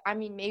lot of, I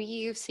mean, maybe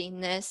you've seen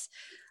this,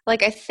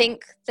 like, I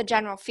think the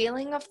general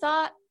feeling of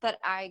that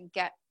I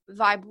get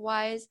vibe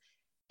wise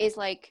is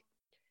like,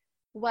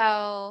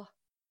 well,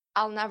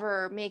 I'll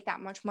never make that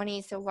much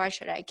money, so why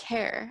should I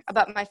care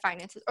about my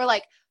finances? Or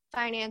like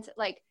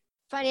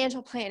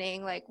financial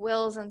planning, like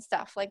wills and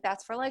stuff. Like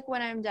that's for like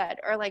when I'm dead,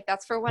 or like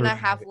that's for when I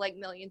have Right. like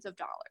millions of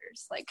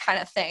dollars, like kind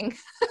of thing.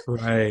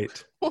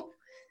 Right. What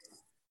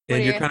are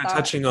And you're your kind of thoughts?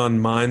 touching on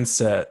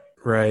mindset,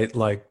 right?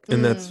 Like,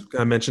 and that's, Mm,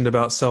 I mentioned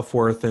about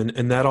self-worth,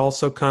 and that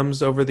also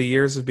comes over the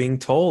years of being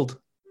told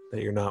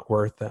that you're not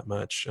worth that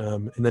much.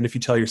 And then if you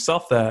tell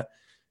yourself that,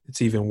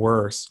 it's even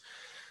worse.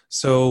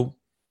 So,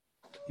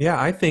 yeah,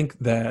 I think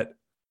that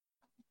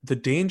the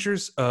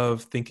dangers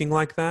of thinking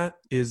like that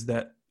is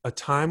that a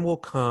time will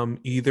come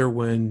either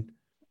when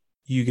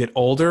you get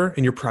older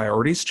and your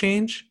priorities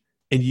change,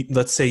 and you,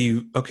 let's say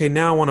you, okay,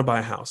 now I want to buy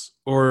a house,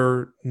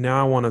 or now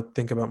I want to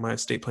think about my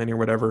estate planning or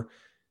whatever,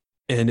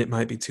 and it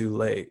might be too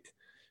late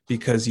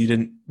because you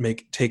didn't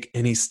take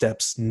any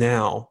steps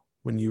now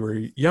when you were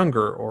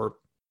younger. Or,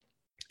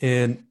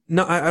 and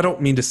no, I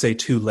don't mean to say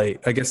too late,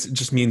 I guess it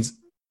just means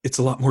it's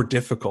a lot more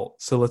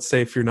difficult. So let's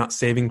say if you're not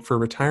saving for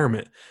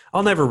retirement,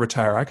 I'll never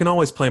retire, I can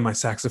always play my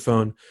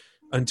saxophone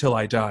until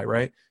I die,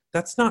 right?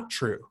 That's not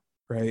true,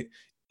 right?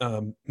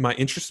 My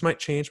interests might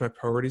change, my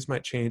priorities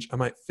might change, I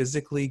might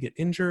physically get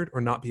injured or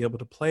not be able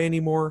to play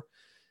anymore,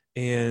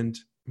 and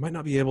might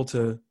not be able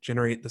to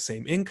generate the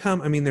same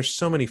income. I mean, there's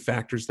so many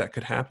factors that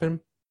could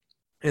happen.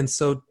 And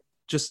so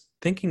just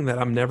thinking that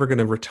I'm never going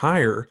to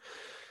retire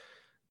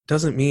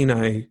doesn't mean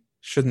I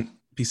shouldn't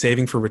be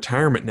saving for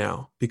retirement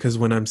now, because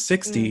when I'm mm,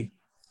 60,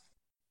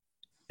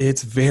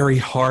 it's very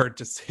hard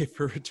to save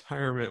for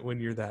retirement when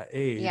you're that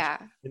age. yeah.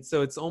 And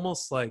so it's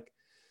almost like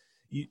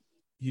you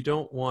you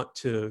don't want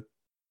to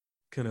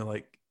kind of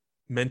like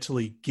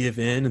mentally give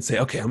in and say,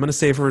 okay, I'm going to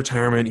save for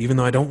retirement, even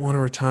though I don't want to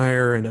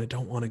retire and I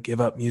don't want to give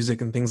up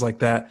music and things like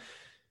that.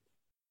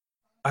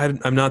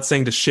 I'm not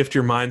saying to shift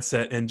your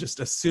mindset and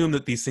just assume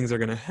that these things are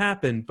going to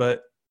happen,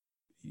 but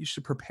you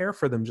should prepare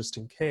for them just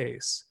in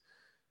case.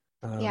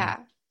 Um, Yeah.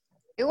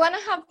 You want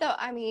to have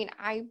I mean,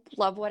 I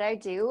love what I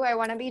do. I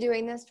want to be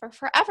doing this for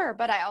forever,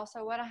 but I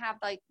also want to have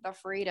like the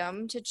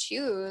freedom to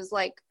choose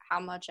like how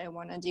much I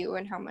want to do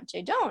and how much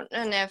I don't.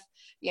 And if,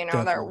 there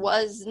Definitely.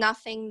 was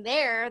nothing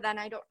there, then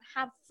I don't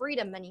have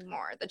freedom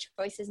anymore. The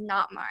choice is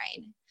not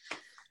mine.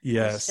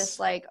 It's just Yes,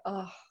 like,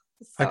 oh,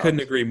 I so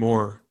couldn't agree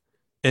more.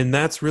 And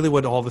that's really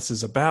what all this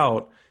is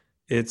about.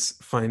 It's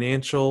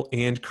financial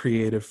and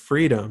creative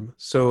freedom.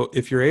 So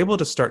if you're able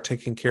to start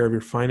taking care of your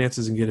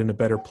finances and get in a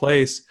better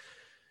place,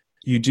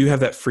 you do have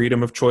that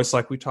freedom of choice,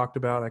 like we talked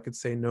about. I could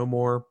say no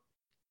more.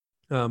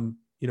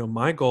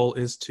 My goal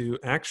is to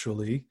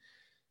actually,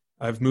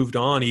 I've moved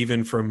on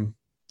even from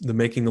the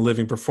making a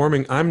living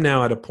performing. I'm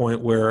now at a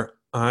point where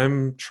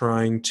I'm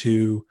trying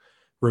to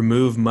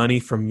remove money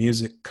from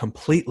music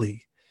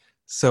completely.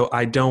 So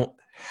I don't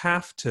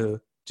have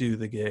to do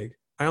the gig.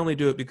 I only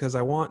do it because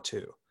I want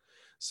to.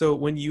 So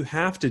when you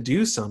have to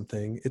do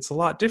something, it's a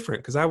lot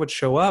different, because I would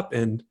show up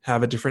and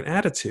have a different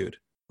attitude.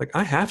 Like,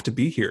 I have to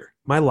be here.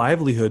 My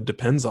livelihood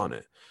depends on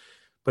it.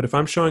 But if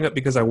I'm showing up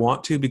because I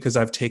want to, because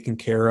I've taken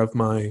care of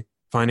my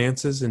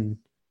finances and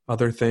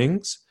other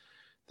things,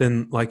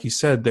 then like you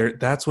said,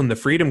 that's when the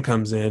freedom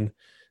comes in.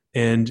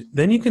 And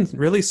then you can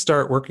really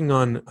start working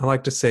on, I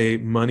like to say,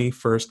 money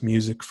first,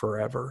 music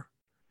forever.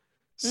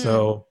 mm,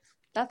 So,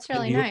 that's and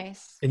really you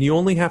nice. and you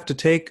only have to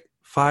take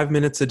 5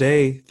 minutes a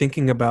day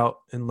thinking about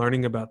and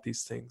learning about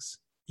these things.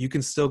 You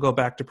can still go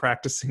back to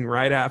practicing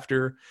right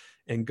after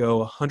and go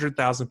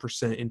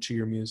 100,000% into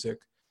your music.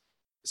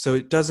 So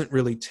it doesn't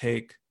really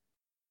take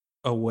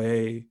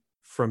away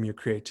from your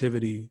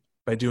creativity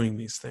by doing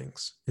these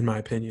things, in my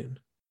opinion.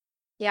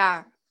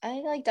 Yeah. I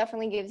think like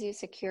definitely gives you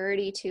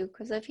security too,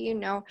 because if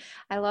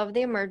I love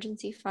the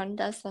emergency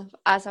fund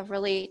as a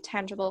really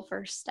tangible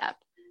first step.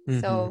 Hmm.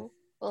 So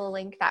we'll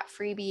link that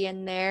freebie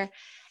in there.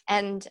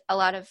 And a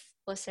lot of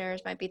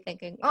listeners might be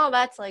thinking, oh,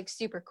 that's like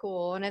super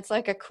cool. And it's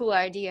like a cool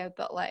idea,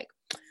 but like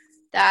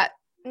that,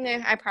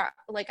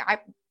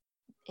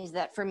 is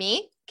that for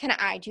me? Can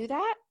I do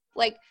that?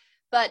 Like,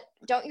 but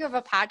don't you have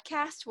a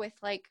podcast with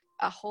like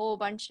a whole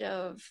bunch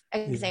of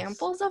Yes.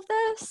 examples of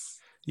this?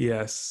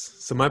 Yes.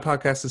 So my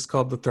podcast is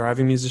called the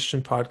Thriving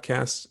Musician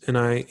Podcast, and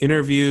I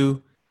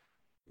interview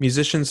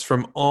musicians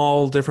from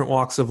all different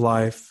walks of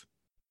life.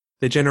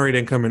 They generate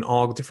income in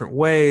all different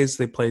ways.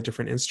 They play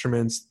different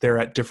instruments. They're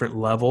at different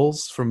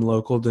levels, from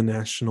local to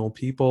national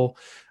people.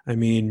 I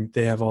mean,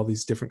 they have all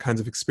these different kinds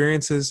of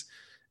experiences,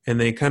 and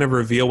they kind of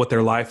reveal what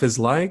their life is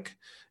like.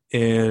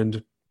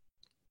 And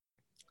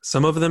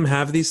some of them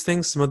have these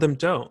things, some of them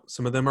don't.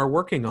 Some of them are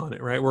working on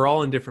it, right? We're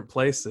all in different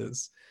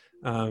places.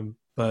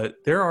 But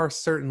there are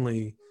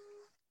certainly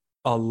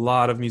a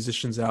lot of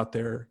musicians out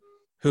there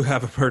who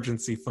have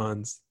emergency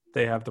funds.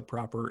 They have the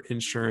proper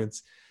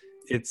insurance.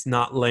 It's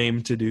not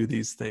lame to do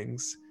these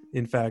things.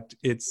 In fact,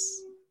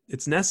 it's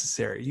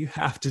necessary. You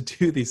have to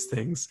do these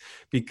things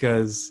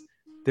because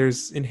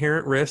there's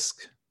inherent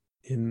risk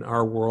in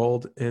our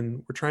world,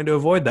 and we're trying to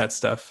avoid that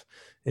stuff.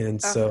 And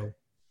Ugh. so,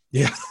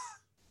 yeah.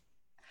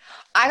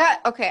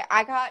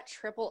 I got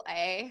triple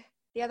A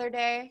the other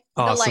day,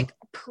 the Awesome. like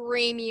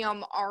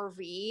premium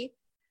RV,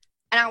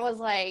 and I was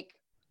like,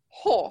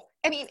 oh,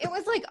 I mean, it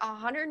was like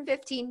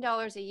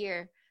 $115 a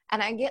year.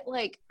 and I get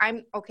like,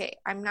 I'm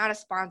not a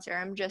sponsor.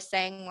 I'm just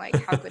saying like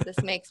how good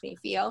this makes me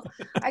feel.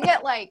 I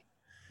get like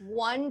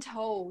one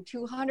toe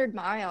 200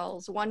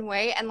 miles one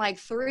way and like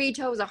three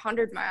toes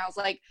 100 miles.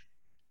 Like,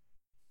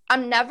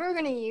 I'm never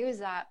going to use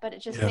that, but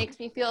it just makes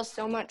me feel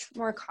so much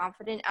more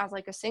confident as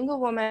like a single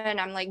woman.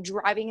 I'm like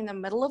driving in the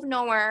middle of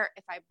nowhere.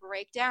 If I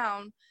break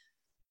down,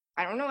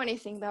 I don't know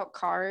anything about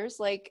cars.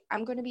 Like,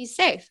 I'm going to be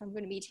safe. I'm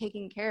going to be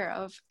taken care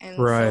of. And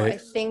so I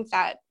think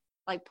that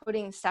like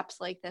putting steps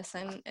like this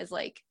in is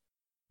like,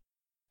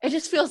 it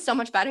just feels so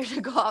much better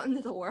to go out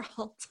into the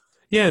world.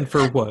 Yeah. And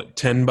for what,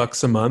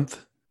 $10 a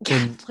month?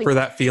 And like, for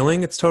that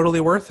feeling, it's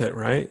totally worth it,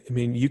 right? I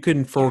mean, you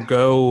can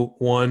forego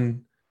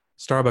one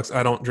Starbucks.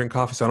 I don't drink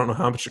coffee, so I don't know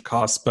how much it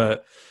costs,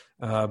 but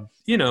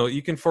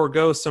you can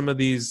forego some of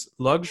these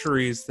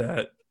luxuries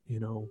that,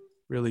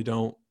 really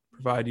don't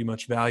provide you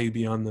much value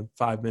beyond the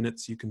 5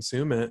 minutes you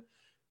consume it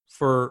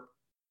for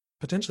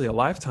potentially a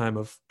lifetime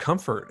of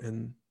comfort.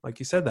 And like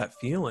you said, that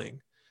feeling.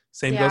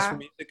 Same goes for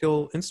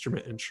musical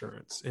instrument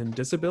insurance and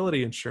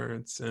disability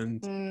insurance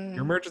and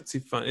your emergency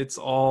fund. It's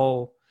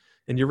all,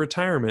 and your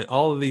retirement.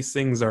 All of these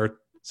things are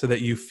so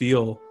that you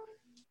feel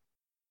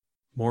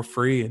more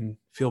free and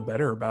feel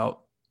better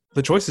about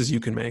the choices you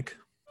can make.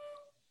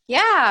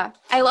 Yeah,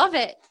 I love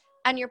it.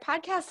 And your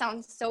podcast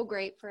sounds so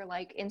great for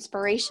like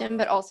inspiration,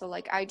 but also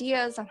like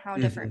ideas on how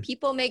different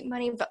people make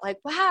money. But like,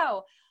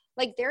 wow,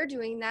 like they're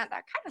doing that.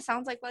 That kind of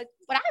sounds like what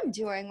I'm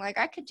doing. Like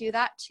I could do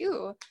that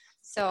too.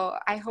 So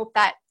I hope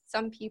that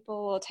some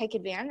people will take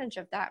advantage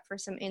of that for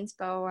some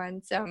inspo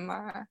and some,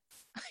 I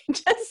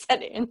just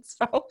said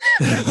inspo,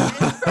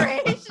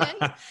 inspiration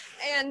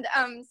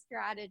and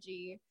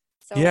strategy.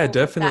 So yeah, we'll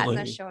definitely. put that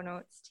in the show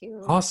notes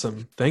too.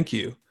 Awesome. Thank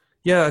you.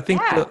 Yeah, I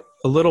think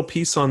a little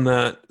piece on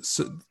that.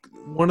 So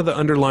one of the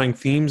underlying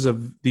themes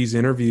of these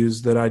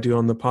interviews that I do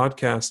on the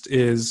podcast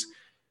is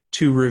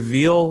to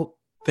reveal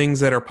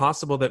things that are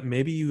possible that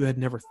maybe you had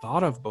never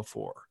thought of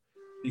before.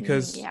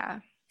 Because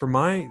for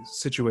my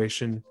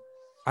situation,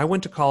 I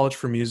went to college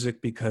for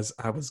music because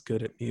I was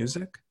good at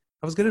music.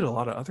 I was good at a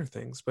lot of other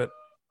things, but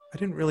I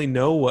didn't really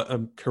know what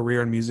a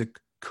career in music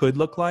could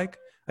look like.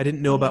 I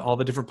didn't know about all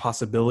the different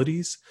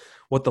possibilities,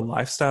 what the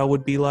lifestyle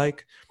would be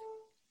like.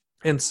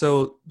 And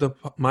so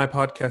my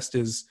podcast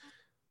is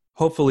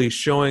hopefully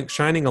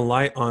shining a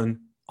light on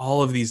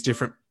all of these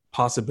different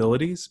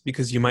possibilities,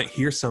 because you might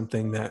hear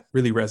something that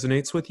really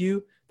resonates with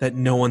you that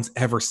no one's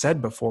ever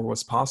said before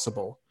was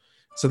possible.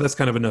 So that's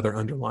kind of another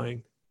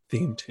underlying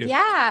theme too.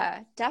 Yeah,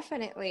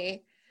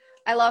 definitely.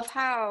 I love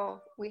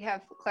how we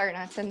have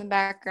clarinets in the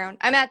background.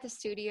 I'm at the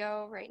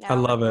studio right now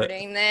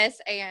recording this,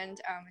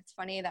 and it's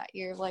funny that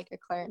you're like a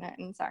clarinet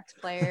and sax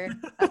player.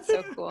 That's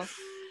so cool.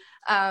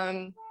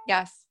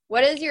 Yes.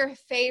 What is your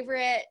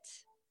favorite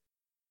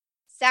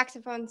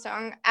saxophone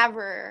song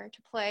ever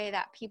to play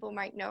that people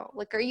might know?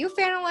 Like, are you a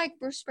fan of like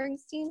Bruce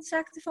Springsteen's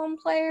saxophone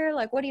player?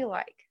 Like, what do you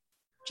like?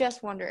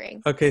 Just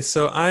wondering. Okay,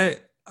 so I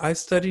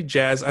studied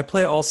jazz. I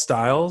play all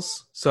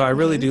styles, so I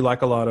really do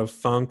like a lot of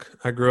funk.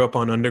 I grew up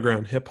on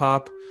underground hip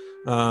hop.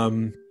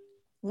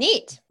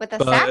 Neat. With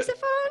a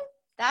saxophone?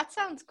 That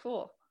sounds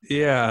cool.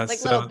 Yeah.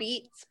 Like little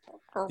beats.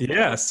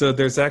 Yeah, so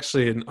there's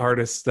actually an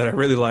artist that I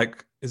really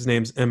like. His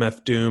name's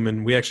MF Doom,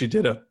 and we actually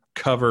did a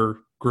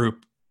cover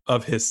group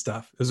of his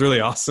stuff. It was really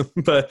awesome,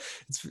 but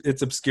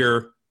it's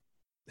obscure.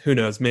 Who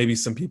knows? Maybe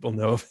some people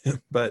know of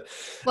him, but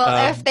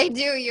if they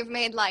do, you've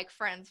made like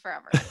friends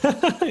forever.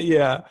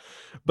 Yeah,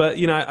 but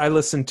I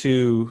listened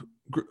to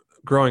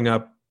growing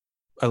up.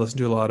 I listened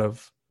to a lot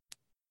of,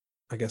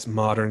 I guess,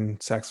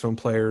 modern saxophone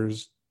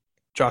players: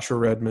 Joshua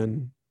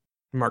Redman,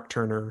 Mark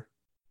Turner,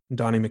 and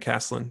Donnie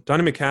McCaslin.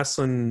 Donnie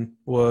McCaslin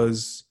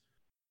was,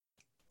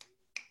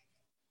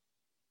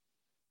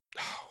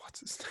 what's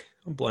his name?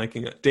 I'm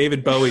blanking.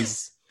 David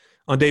Bowie's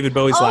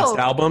last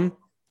album.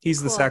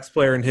 He's the sax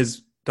player, and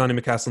Donnie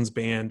McCaslin's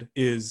band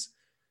is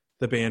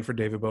the band for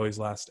David Bowie's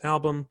last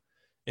album.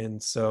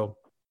 And so,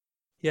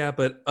 yeah,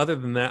 but other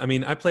than that, I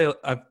mean, I've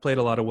played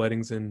a lot of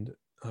weddings and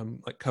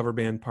like cover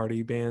band,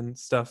 party band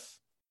stuff,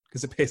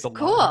 because it pays a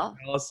lot.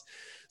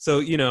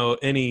 So,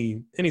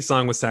 any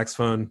song with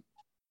saxophone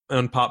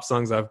on pop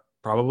songs, I've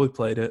probably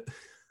played it.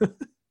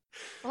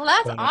 Well,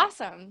 that's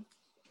awesome.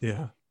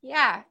 Yeah.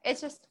 Yeah.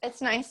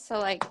 It's nice to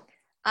like,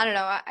 I don't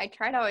know. I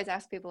try to always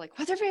ask people like,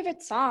 what's your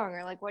favorite song?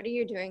 Or like, what are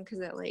you doing? Cause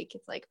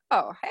it's like,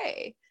 oh,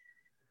 hey,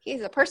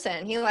 he's a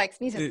person. He likes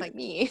music like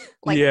me.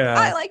 Like, yeah.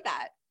 I like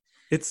that.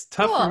 It's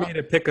tough for me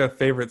to pick a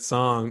favorite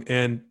song,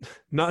 and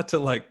not to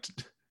like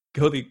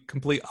go the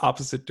complete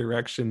opposite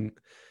direction.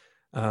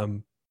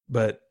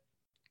 But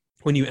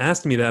when you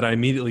asked me that, I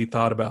immediately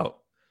thought about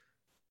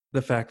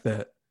the fact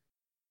that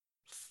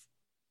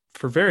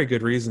for very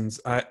good reasons,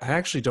 I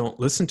actually don't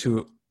listen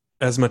to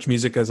as much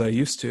music as I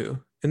used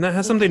to. And that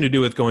has something to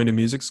do with going to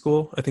music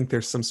school. I think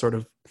there's some sort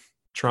of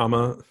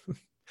trauma,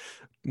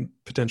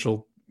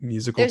 potential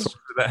musical torture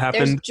that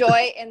happened. There's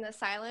joy in the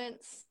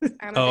silence.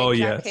 I'm a big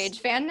Jack Cage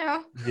fan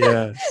now.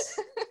 Yes.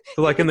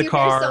 So like in the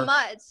car. You hear so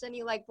much and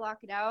you like block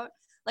it out.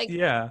 Like,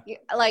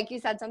 you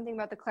said something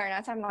about the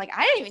clarinets. I'm like,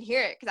 I didn't even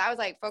hear it because I was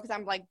like focused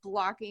on like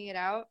blocking it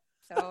out.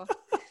 So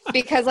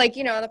because like,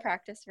 you know, the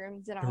practice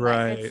rooms and all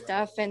that good Right.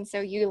 stuff. And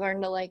so you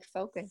learn to like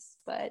focus.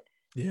 But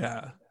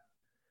Yeah.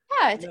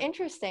 yeah, it's Yeah.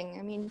 interesting.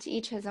 I mean, to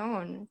each his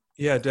own.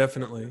 Yeah,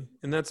 definitely.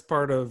 And that's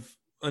part of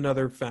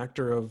another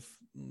factor of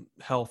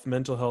health,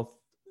 mental health,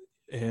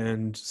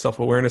 and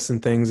self-awareness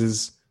and things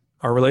is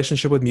our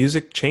relationship with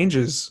music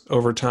changes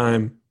over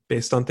time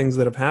based on things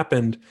that have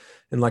happened.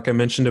 And like I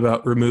mentioned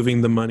about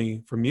removing the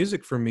money from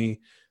music for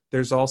me,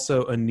 there's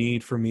also a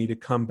need for me to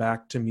come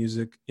back to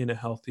music in a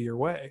healthier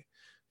way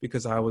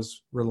because I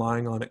was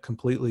relying on it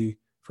completely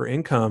for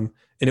income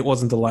and it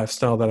wasn't the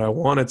lifestyle that I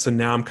wanted. So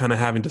now I'm kind of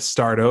having to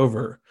start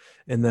over.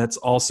 And that's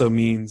also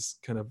means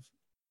kind of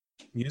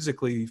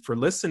musically for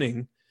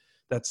listening,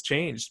 that's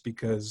changed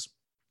because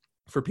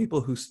for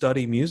people who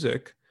study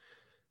music,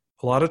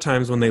 a lot of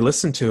times when they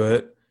listen to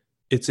it,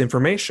 it's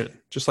information.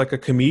 Just like a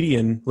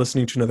comedian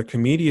listening to another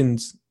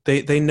comedian's,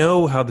 they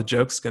know how the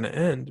joke's going to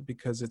end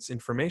because it's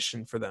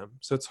information for them.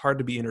 So it's hard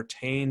to be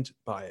entertained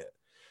by it.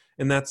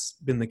 And that's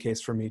been the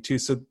case for me too.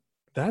 So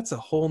that's a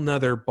whole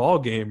nother ball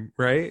game,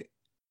 right?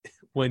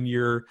 When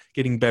you're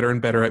getting better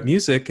and better at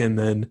music, and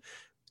then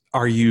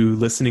are you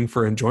listening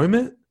for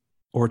enjoyment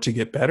or to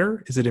get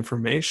better? Is it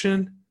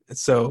information?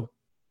 So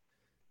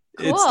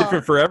it's Cool.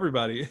 different for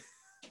everybody.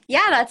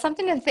 Yeah, that's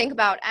something to think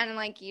about. And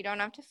like, you don't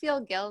have to feel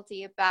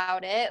guilty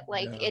about it.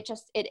 Like, Yeah.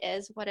 it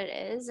is what it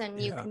is,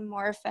 and you Yeah, can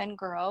morph and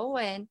grow.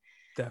 And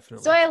so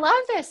definitely. I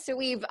love this. So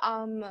we've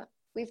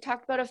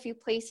talked about a few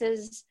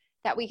places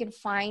that we can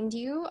find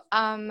you.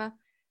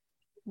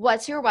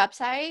 What's your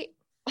website?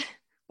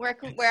 Where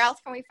else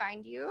can we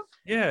find you?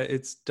 Yeah,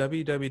 it's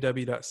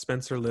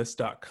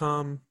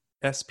www.spenserlist.com,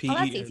 Oh, that's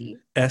easy.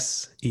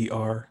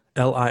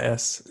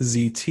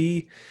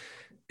 SpenserLiszt.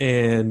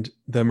 And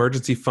the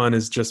emergency fund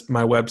is just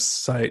my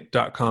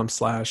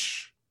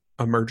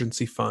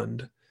website.com/emergency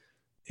fund.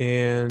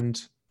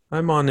 And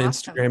I'm on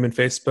Awesome. Instagram and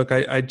Facebook.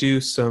 I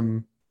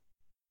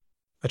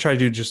try to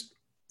do just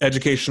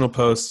educational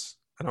posts.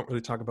 I don't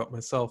really talk about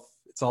myself.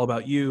 It's all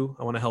about you.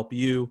 I want to help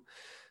you.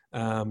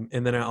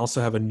 And then I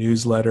also have a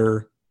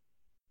newsletter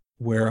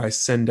where I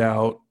send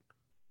out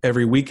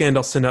every weekend.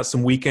 I'll send out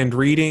some weekend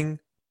reading,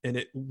 and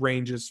it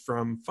ranges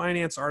from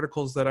finance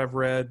articles that I've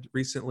read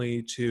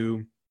recently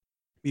to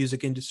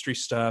music industry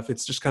stuff.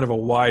 It's just kind of a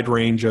wide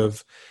range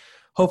of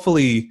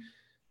hopefully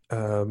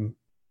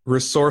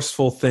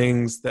resourceful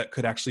things that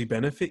could actually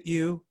benefit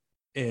you.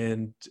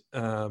 And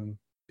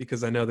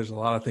because I know there's a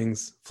lot of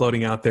things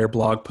floating out there,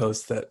 blog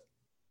posts that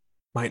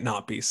might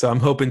not be. So I'm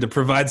hoping to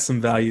provide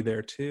some value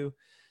there too.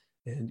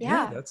 And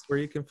yeah, Yeah. that's where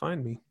you can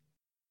find me.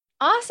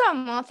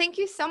 Awesome. Well, thank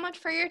you so much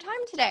for your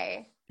time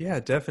today. Yeah,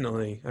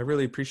 definitely. I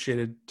really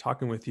appreciated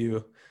talking with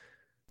you.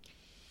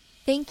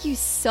 Thank you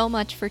so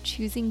much for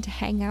choosing to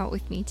hang out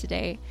with me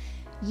today.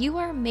 You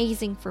are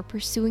amazing for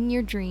pursuing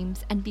your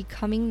dreams and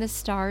becoming the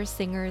star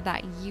singer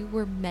that you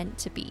were meant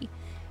to be.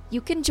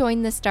 You can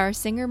join the Star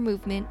Singer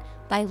movement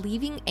by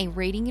leaving a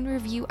rating and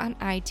review on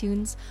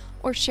iTunes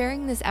or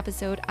sharing this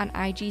episode on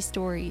IG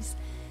Stories.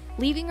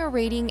 Leaving a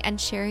rating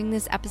and sharing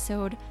this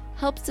episode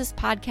helps this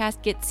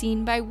podcast get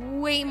seen by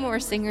way more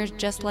singers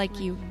just like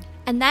you.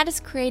 And that is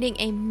creating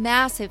a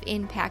massive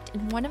impact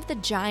in one of the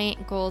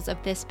giant goals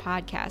of this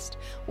podcast,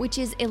 which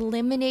is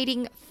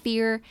eliminating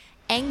fear,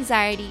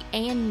 anxiety,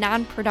 and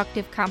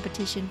non-productive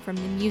competition from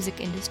the music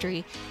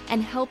industry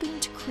and helping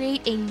to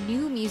create a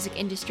new music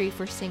industry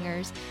for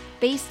singers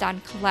based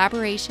on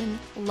collaboration,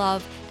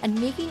 love,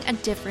 and making a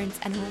difference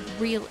and a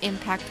real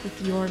impact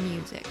with your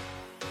music.